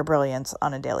emulate their brilliance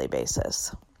on a daily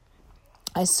basis.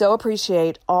 I so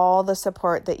appreciate all the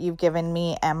support that you've given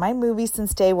me and my movie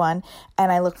since day one, and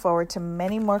I look forward to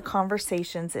many more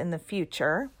conversations in the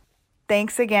future.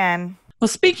 Thanks again. Well,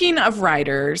 speaking of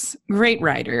writers, great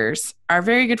writers, our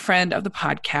very good friend of the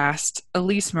podcast,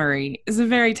 Elise Murray, is a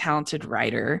very talented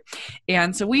writer.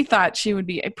 And so we thought she would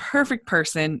be a perfect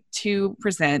person to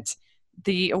present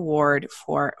the award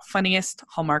for Funniest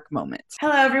Hallmark Moment.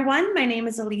 Hello, everyone. My name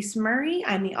is Elise Murray.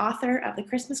 I'm the author of The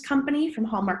Christmas Company from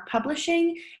Hallmark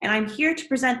Publishing, and I'm here to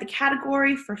present the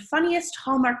category for Funniest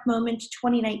Hallmark Moment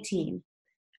 2019.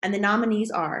 And the nominees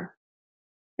are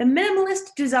the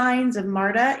minimalist designs of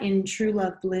Marta in True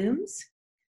Love Blooms,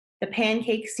 the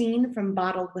pancake scene from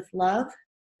Bottled with Love,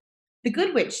 the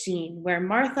Good Witch scene where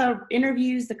Martha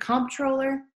interviews the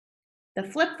comptroller, the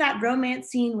Flip That Romance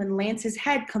scene when Lance's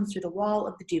head comes through the wall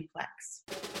of the duplex.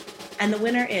 And the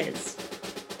winner is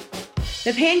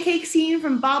the pancake scene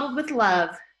from Bottled with Love.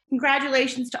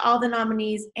 Congratulations to all the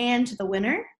nominees and to the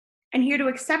winner. And here to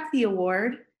accept the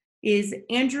award is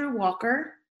Andrew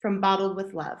Walker from Bottled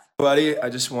with Love. Buddy, I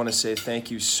just want to say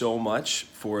thank you so much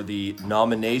for the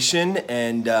nomination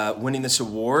and winning this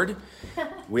award.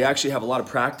 We actually have a lot of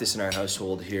practice in our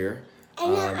household here.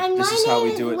 And this my is how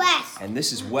name we do is it. West. And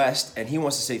this is West, and he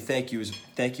wants to say thank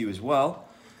you as well.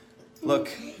 Look,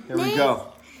 here we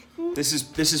go. This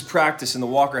is practice in the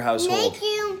Walker household. Thank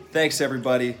you. Thanks,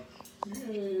 everybody.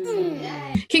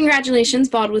 Congratulations,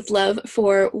 Bottled with Love,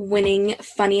 for winning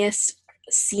funniest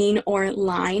scene or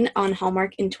line on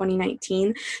Hallmark in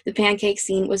 2019. The pancake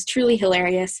scene was truly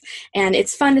hilarious, and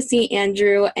it's fun to see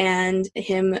Andrew and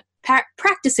him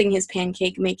practicing his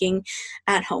pancake making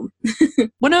at home.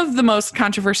 One of the most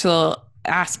controversial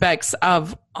aspects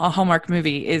of a Hallmark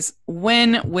movie is,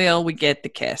 when will we get the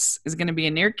kiss? Is it going to be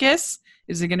a near kiss?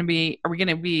 Is it going to be, it's going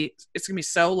to be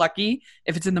so lucky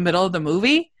if it's in the middle of the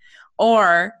movie?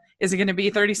 Or is it going to be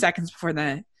 30 seconds before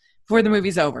the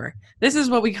movie's over? This is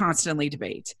what we constantly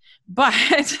debate. But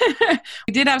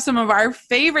we did have some of our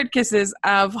favorite kisses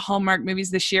of Hallmark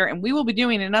movies this year, and we will be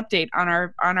doing an update on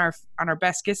our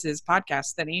Best Kisses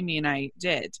podcast that Amy and I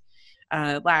did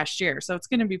last year. So it's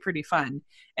going to be pretty fun.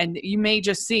 And you may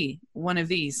just see one of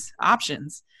these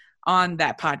options on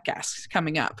that podcast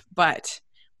coming up. But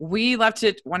we want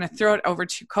to throw it over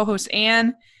to co-host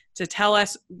Anne to tell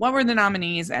us what were the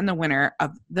nominees and the winner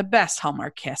of the Best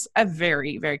Hallmark Kiss, a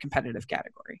very, very competitive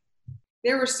category.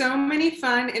 There were so many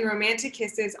fun and romantic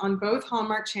kisses on both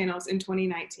Hallmark channels in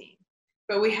 2019,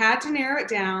 but we had to narrow it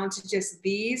down to just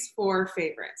these 4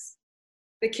 favorites.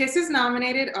 The kisses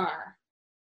nominated are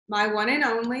My One and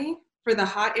Only for the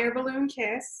hot air balloon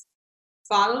kiss,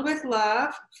 Bottled with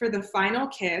Love for the final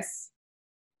kiss,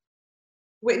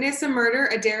 Witness a Murder,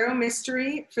 a Darrow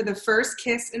Mystery for the first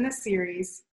kiss in the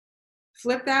series,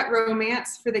 Flip That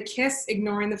Romance for the kiss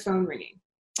ignoring the phone ringing.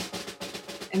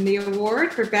 And the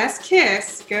award for Best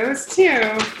Kiss goes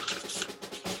to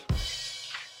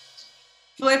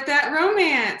Flip That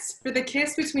Romance for the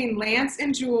kiss between Lance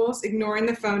and Jules ignoring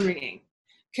the phone ringing.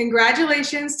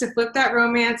 Congratulations to Flip That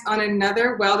Romance on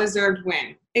another well-deserved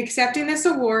win. Accepting this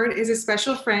award is a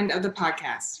special friend of the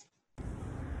podcast.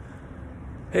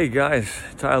 Hey guys,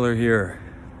 Tyler here.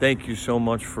 Thank you so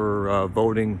much for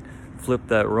voting Flip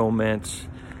That Romance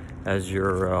as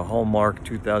your Hallmark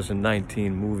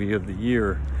 2019 Movie of the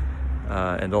Year,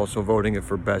 and also voting it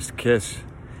for Best Kiss.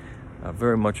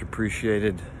 Very much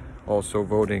appreciated. Also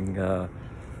voting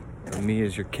me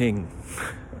as your king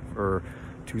for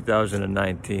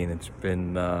 2019. It's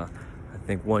been, I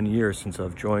think, 1 year since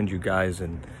I've joined you guys,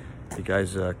 and you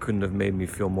guys couldn't have made me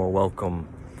feel more welcome,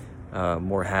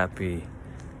 more happy,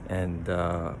 and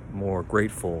more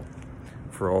grateful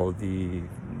for all the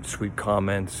sweet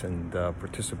comments and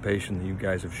participation that you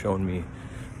guys have shown me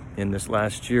in this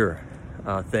last year.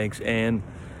 Thanks, Anne,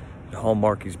 the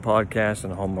Hallmarkies Podcast,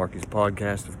 and the Hallmarkies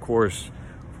Podcast, of course,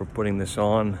 for putting this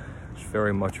on. It's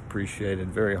very much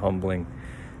appreciated, very humbling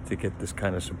to get this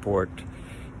kind of support.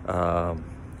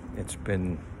 It's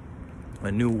been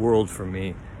a new world for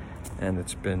me, and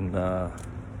it's been a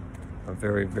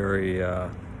very, very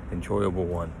enjoyable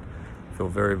one. I feel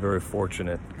very, very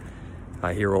fortunate.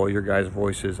 I hear all your guys'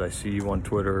 voices. I see you on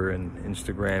Twitter and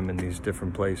Instagram and these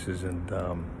different places, and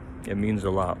it means a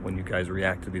lot when you guys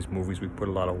react to these movies. We put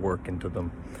a lot of work into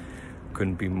them.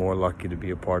 Couldn't be more lucky to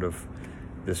be a part of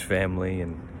this family,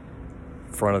 and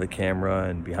in front of the camera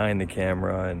and behind the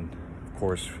camera, and of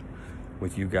course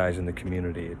with you guys in the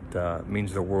community. It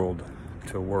means the world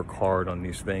to work hard on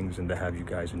these things and to have you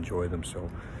guys enjoy them. So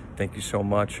thank you so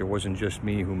much. It wasn't just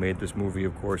me who made this movie,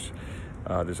 of course.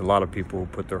 There's a lot of people who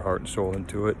put their heart and soul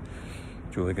into it.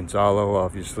 Julie Gonzalo,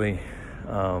 obviously.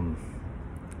 And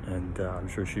I'm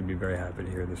sure she'd be very happy to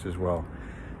hear this as well.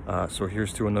 So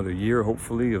here's to another year,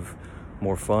 hopefully, of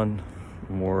more fun,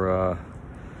 more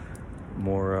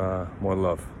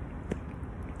love.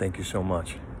 Thank you so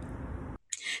much.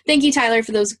 Thank you, Tyler,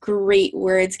 for those great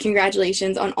words.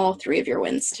 Congratulations on all 3 of your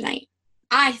wins tonight.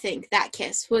 I think that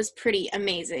kiss was pretty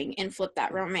amazing in Flip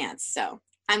That Romance, so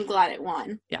I'm glad it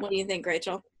won. Yeah. What do you think,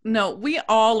 Rachel? No, we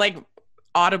all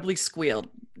audibly squealed.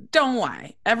 Don't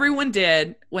lie. Everyone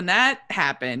did when that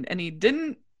happened, and he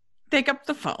didn't pick up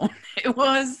the phone. It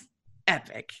was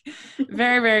epic.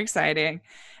 Very, very exciting.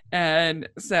 And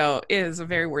so it is a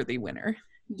very worthy winner.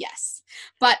 Yes.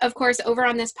 But of course, over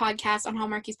on this podcast, on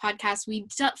Hallmarkies Podcast, we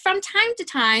from time to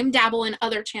time dabble in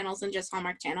other channels than just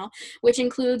Hallmark Channel, which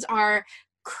includes our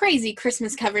crazy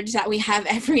Christmas coverage that we have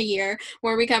every year,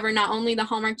 where we cover not only the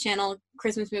Hallmark Channel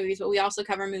Christmas movies, but we also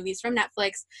cover movies from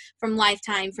Netflix, from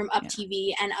Lifetime, from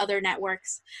UpTV, and other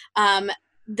networks.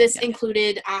 This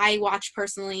included, I watched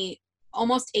personally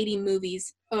almost 80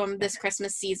 movies this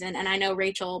Christmas season, and I know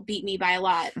Rachel beat me by a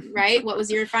lot, right? What was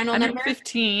your final number?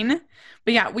 115.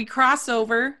 But yeah, we cross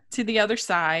over to the other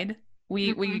side.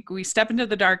 We step into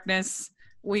the darkness.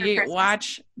 We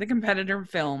watch the competitor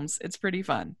films. It's pretty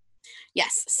fun.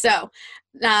 Yes. So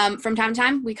from time to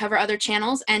time, we cover other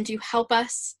channels, and to help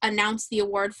us announce the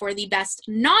award for the best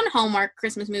non-Hallmark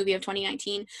Christmas movie of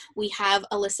 2019, we have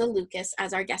Alyssa Lucas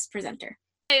as our guest presenter.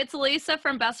 It's Lisa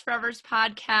from Best Forevers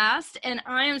podcast, and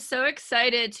I am so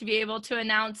excited to be able to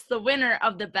announce the winner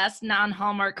of the Best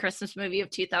Non-Hallmark Christmas Movie of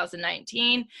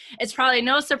 2019. It's probably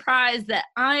no surprise that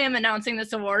I am announcing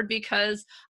this award because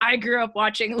I grew up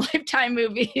watching Lifetime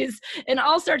movies and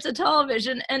all sorts of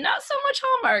television and not so much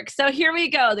Hallmark. So here we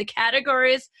go. The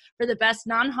categories for the Best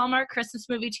Non-Hallmark Christmas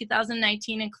Movie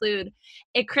 2019 include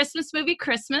A Christmas Movie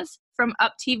Christmas from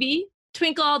Up TV,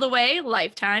 Twinkle All the Way,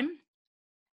 Lifetime,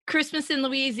 Christmas in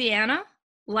Louisiana,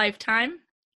 Lifetime,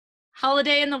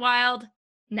 Holiday in the Wild,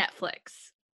 Netflix.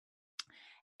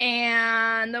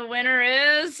 And the winner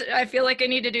is, I feel like I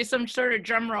need to do some sort of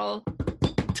drum roll.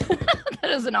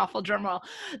 That is an awful drum roll.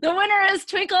 The winner is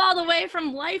Twinkle All the Way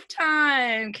from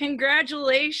Lifetime.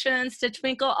 Congratulations to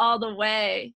Twinkle All the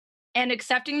Way. And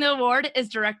accepting the award is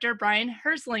director Brian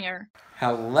Herzlinger.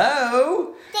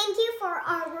 Hello. Thank you for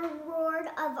our reward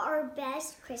of our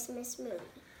best Christmas movie.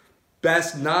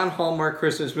 Best non-Hallmark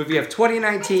Christmas movie of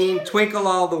 2019, Twinkle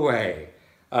All the Way.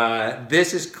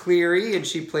 This is Cleary, and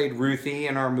she played Ruthie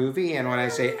in our movie. And when I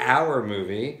say our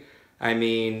movie, I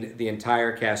mean the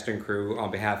entire cast and crew,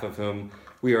 on behalf of whom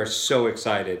we are so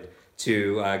excited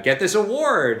to get this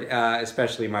award,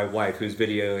 especially my wife, who's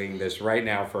videoing this right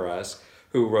now for us,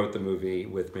 who wrote the movie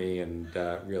with me and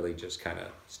really just kind of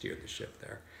steered the ship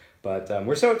there. But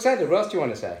we're so excited. What else do you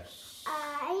want to say?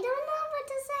 I don't know what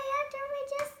to say after we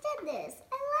just did this.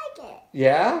 I like it.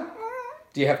 Yeah?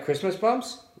 Do you have Christmas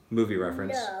bumps? Movie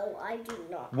reference. No, I do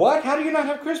not. What? How do you not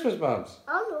have Christmas bumps?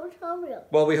 Oh, no, tell me.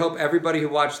 Well, we hope everybody who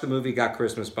watched the movie got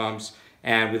Christmas bumps,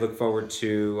 and we look forward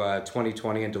to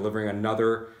 2020 and delivering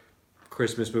another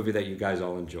Christmas movie that you guys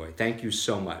all enjoy. Thank you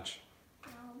so much.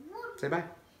 Say bye.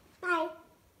 Bye.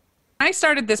 When I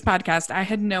started this podcast, I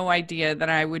had no idea that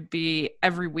I would be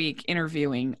every week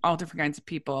interviewing all different kinds of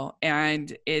people,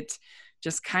 and it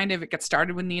just kind of, it got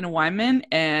started with Nina Weinman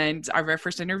and our very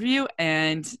first interview,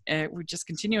 and we just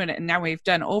continue it. And now I've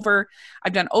done over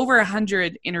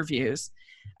 100 interviews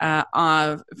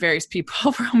of various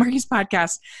people for Hallmarkies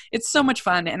podcast. It's so much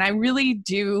fun, and I really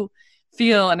do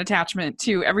feel an attachment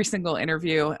to every single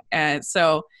interview. And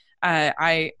so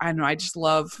I don't know, I just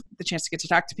love the chance to get to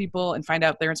talk to people and find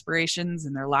out their inspirations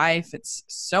and their life. It's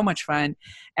so much fun.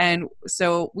 And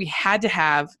so we had to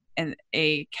have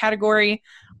a category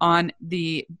on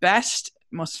the best,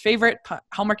 most favorite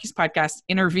Hallmarkies podcast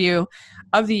interview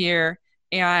of the year.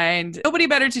 And nobody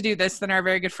better to do this than our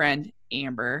very good friend,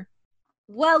 Amber.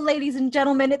 Well, ladies and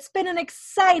gentlemen, it's been an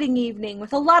exciting evening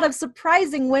with a lot of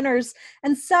surprising winners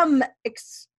and some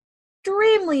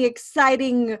extremely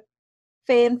exciting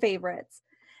fan favorites.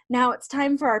 Now it's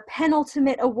time for our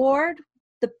penultimate award,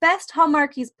 the Best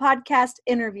Hallmarkies Podcast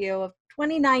Interview of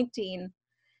 2019.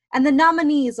 And the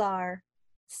nominees are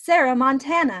Sarah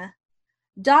Montana,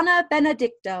 Donna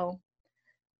Benedicto,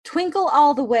 Twinkle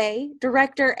All the Way,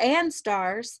 director and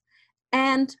stars,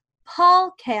 and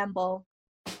Paul Campbell.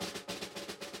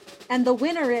 And the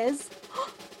winner is,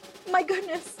 oh my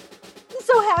goodness, I'm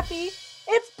so happy,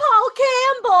 it's Paul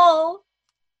Campbell!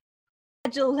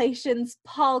 Congratulations,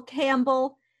 Paul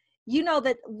Campbell. You know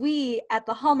that we at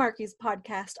the Hallmarkies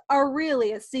podcast are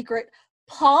really a secret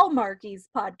Paul Markies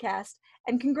podcast,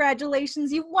 and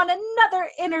congratulations, you've won another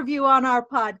interview on our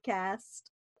podcast.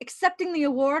 Accepting the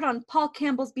award on Paul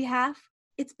Campbell's behalf,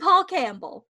 it's Paul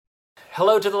Campbell.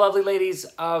 Hello to the lovely ladies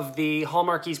of the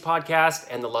Hallmarkies podcast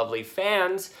and the lovely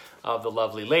fans of the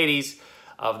lovely ladies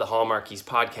of the Hallmarkies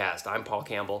podcast. I'm Paul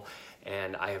Campbell,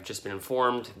 and I have just been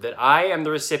informed that I am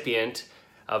the recipient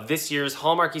of this year's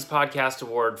Hallmarkies Podcast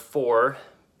Award for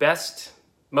Best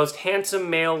Most Handsome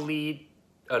Male Lead.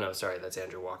 Oh no, sorry, that's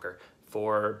Andrew Walker.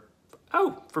 For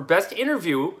Best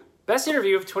Interview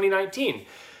of 2019.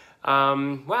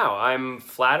 Wow, I'm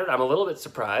flattered. I'm a little bit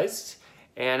surprised,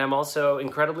 and I'm also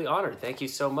incredibly honored. Thank you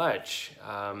so much.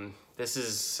 This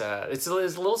is it's a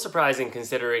little surprising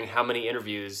considering how many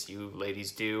interviews you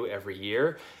ladies do every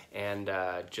year, and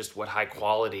just what high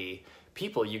quality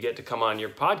people you get to come on your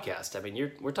podcast. I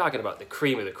mean, we're talking about the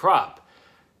cream of the crop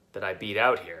that I beat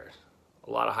out here. A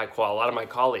lot of my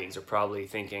colleagues are probably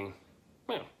thinking,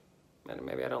 well,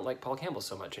 maybe I don't like Paul Campbell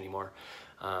so much anymore.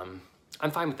 I'm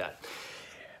fine with that.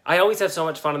 I always have so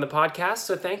much fun on the podcast,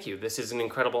 so thank you. This is an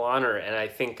incredible honor, and I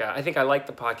think I like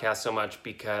the podcast so much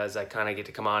because I kind of get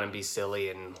to come on and be silly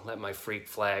and let my freak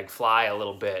flag fly a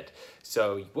little bit.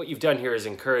 So what you've done here is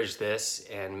encouraged this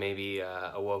and maybe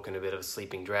awoken a bit of a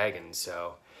sleeping dragon.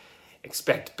 So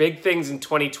expect big things in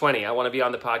 2020. I want to be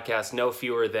on the podcast no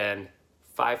fewer than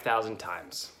 5,000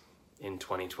 times in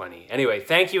 2020. Anyway,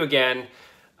 thank you again.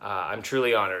 I'm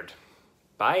truly honored.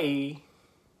 Bye.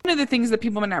 One of the things that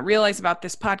people might not realize about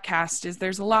this podcast is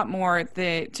there's a lot more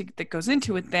that goes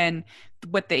into it than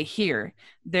what they hear.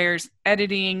 There's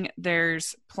editing,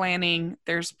 there's planning,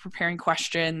 there's preparing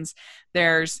questions,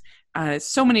 there's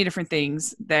so many different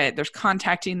things that there's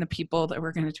contacting the people that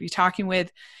we're going to be talking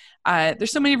with.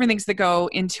 There's so many different things that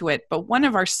go into it. But one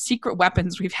of our secret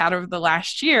weapons we've had over the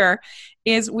last year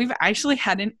is we've actually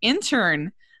had an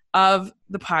intern of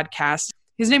the podcast.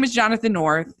 His name is Jonathan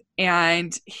North.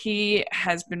 And he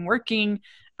has been working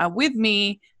with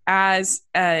me as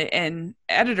an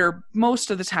editor most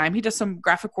of the time. He does some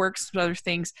graphic work, some other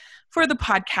things for the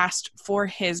podcast for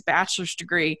his bachelor's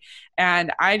degree.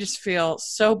 And I just feel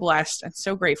so blessed and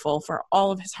so grateful for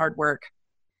all of his hard work.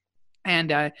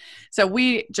 And so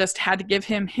we just had to give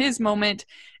him his moment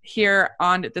here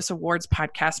on this awards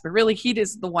podcast, but really he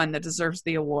is the one that deserves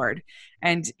the award.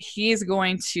 And he is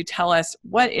going to tell us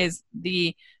what is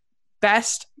the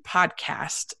best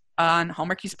podcast on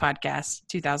Hallmarkies Podcast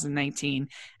 2019.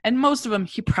 And most of them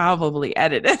he probably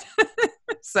edited.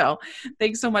 So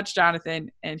thanks so much,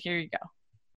 Jonathan. And here you go.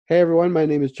 Hey everyone, my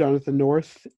name is Jonathan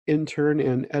North, intern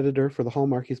and editor for the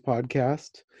Hallmarkies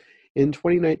Podcast. In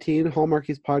 2019,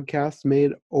 Hallmarkies Podcast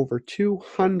made over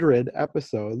 200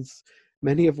 episodes,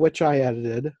 many of which I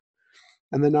edited.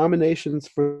 And the nominations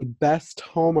for the best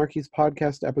Hallmarkies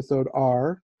Podcast episode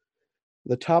are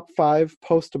the top 5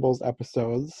 Postables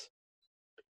episodes,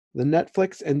 the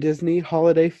Netflix and Disney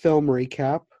holiday film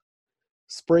recap,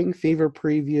 Spring Fever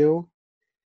preview,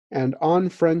 and On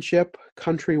Friendship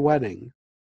Country Wedding.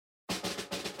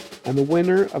 And the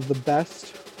winner of the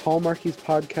best Hallmarkies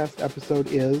Podcast episode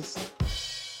is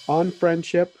On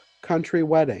Friendship Country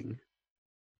Wedding.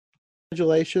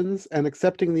 Congratulations, and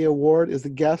accepting the award is a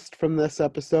guest from this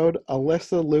episode,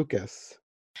 Alyssa Lucas.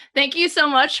 Thank you so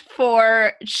much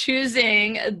for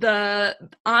choosing the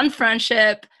On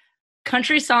Friendship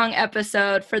country song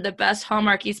episode for the best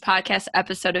Hallmarkies Podcast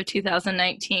episode of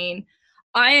 2019.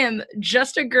 I am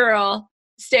just a girl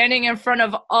standing in front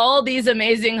of all these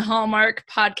amazing Hallmarky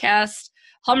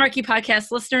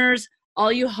Podcast listeners,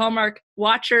 all you Hallmark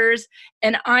watchers,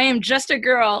 and I am just a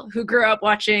girl who grew up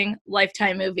watching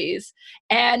Lifetime movies.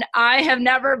 And I have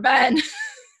never been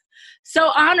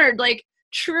so honored,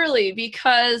 truly,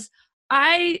 because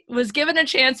I was given a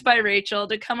chance by Rachel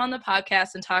to come on the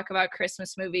podcast and talk about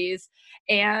Christmas movies.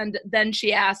 And then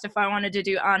she asked if I wanted to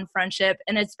do On Friendship.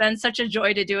 And it's been such a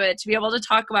joy to do it, to be able to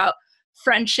talk about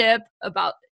friendship,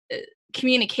 about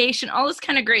communication, all this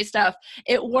kind of great stuff.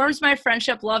 It warms my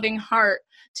friendship-loving heart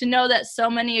to know that so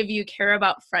many of you care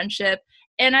about friendship.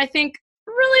 And I think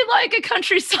really like a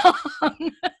country song.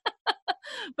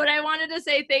 But I wanted to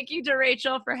say thank you to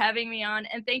Rachel for having me on,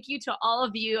 and thank you to all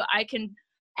of you. I can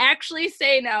actually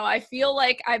say now, I feel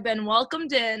like I've been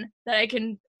welcomed in, that I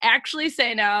can actually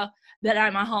say now that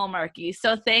I'm a Hallmarkie.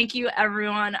 So thank you,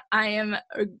 everyone. I am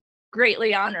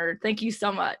greatly honored. Thank you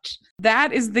so much.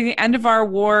 That is the end of our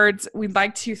awards. We'd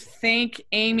like to thank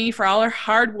Amy for all her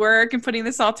hard work and putting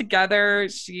this all together.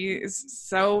 She is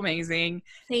so amazing.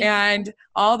 And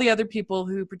all the other people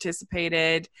who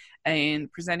participated in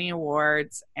presenting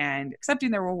awards and accepting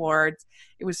their awards.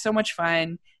 It was so much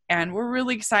fun. And we're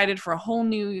really excited for a whole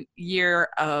new year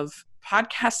of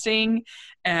podcasting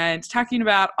and talking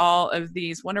about all of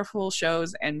these wonderful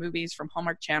shows and movies from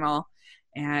Hallmark Channel.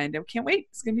 And I can't wait.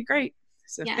 It's going to be great.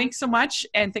 So Thanks so much.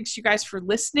 And thanks you guys for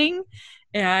listening.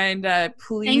 And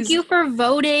please. Thank you for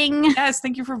voting. Yes,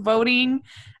 thank you for voting.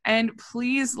 And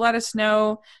please let us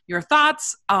know your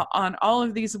thoughts on all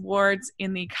of these awards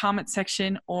in the comment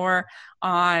section or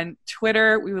on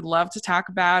Twitter. We would love to talk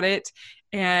about it.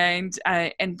 And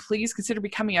please consider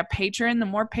becoming a patron. The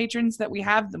more patrons that we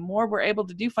have, the more we're able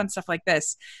to do fun stuff like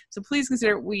this. So please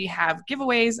consider, we have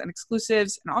giveaways and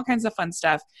exclusives and all kinds of fun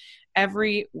stuff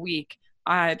every week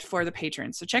for the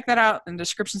patrons. So check that out in the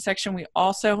description section. We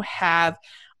also have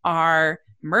our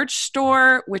merch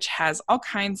store, which has all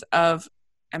kinds of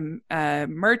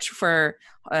merch for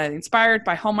inspired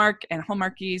by Hallmark and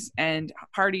Hallmarkies and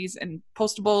parties and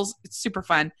postables. It's super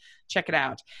fun. Check it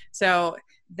out. So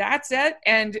that's it.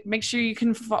 And make sure you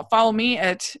can follow me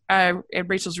at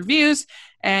Rachel's Reviews.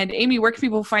 And Amy, where can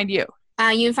people find you?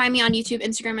 You can find me on YouTube,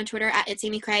 Instagram, and Twitter at It's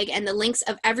Amy Craig. And the links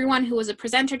of everyone who was a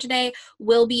presenter today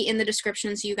will be in the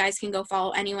description, so you guys can go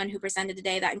follow anyone who presented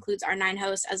today. That includes our 9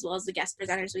 hosts as well as the guest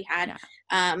presenters we had.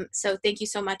 So thank you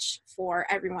so much for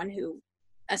everyone who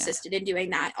assisted in doing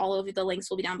that. All of the links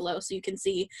will be down below, so you can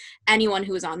see anyone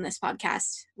who was on this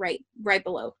podcast right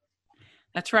below.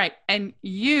 That's right. And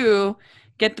you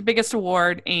get the biggest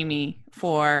award, Amy,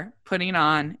 for putting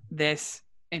on this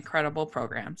incredible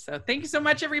program. So thank you so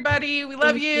much, everybody. We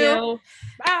love you.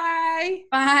 Bye.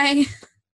 Bye.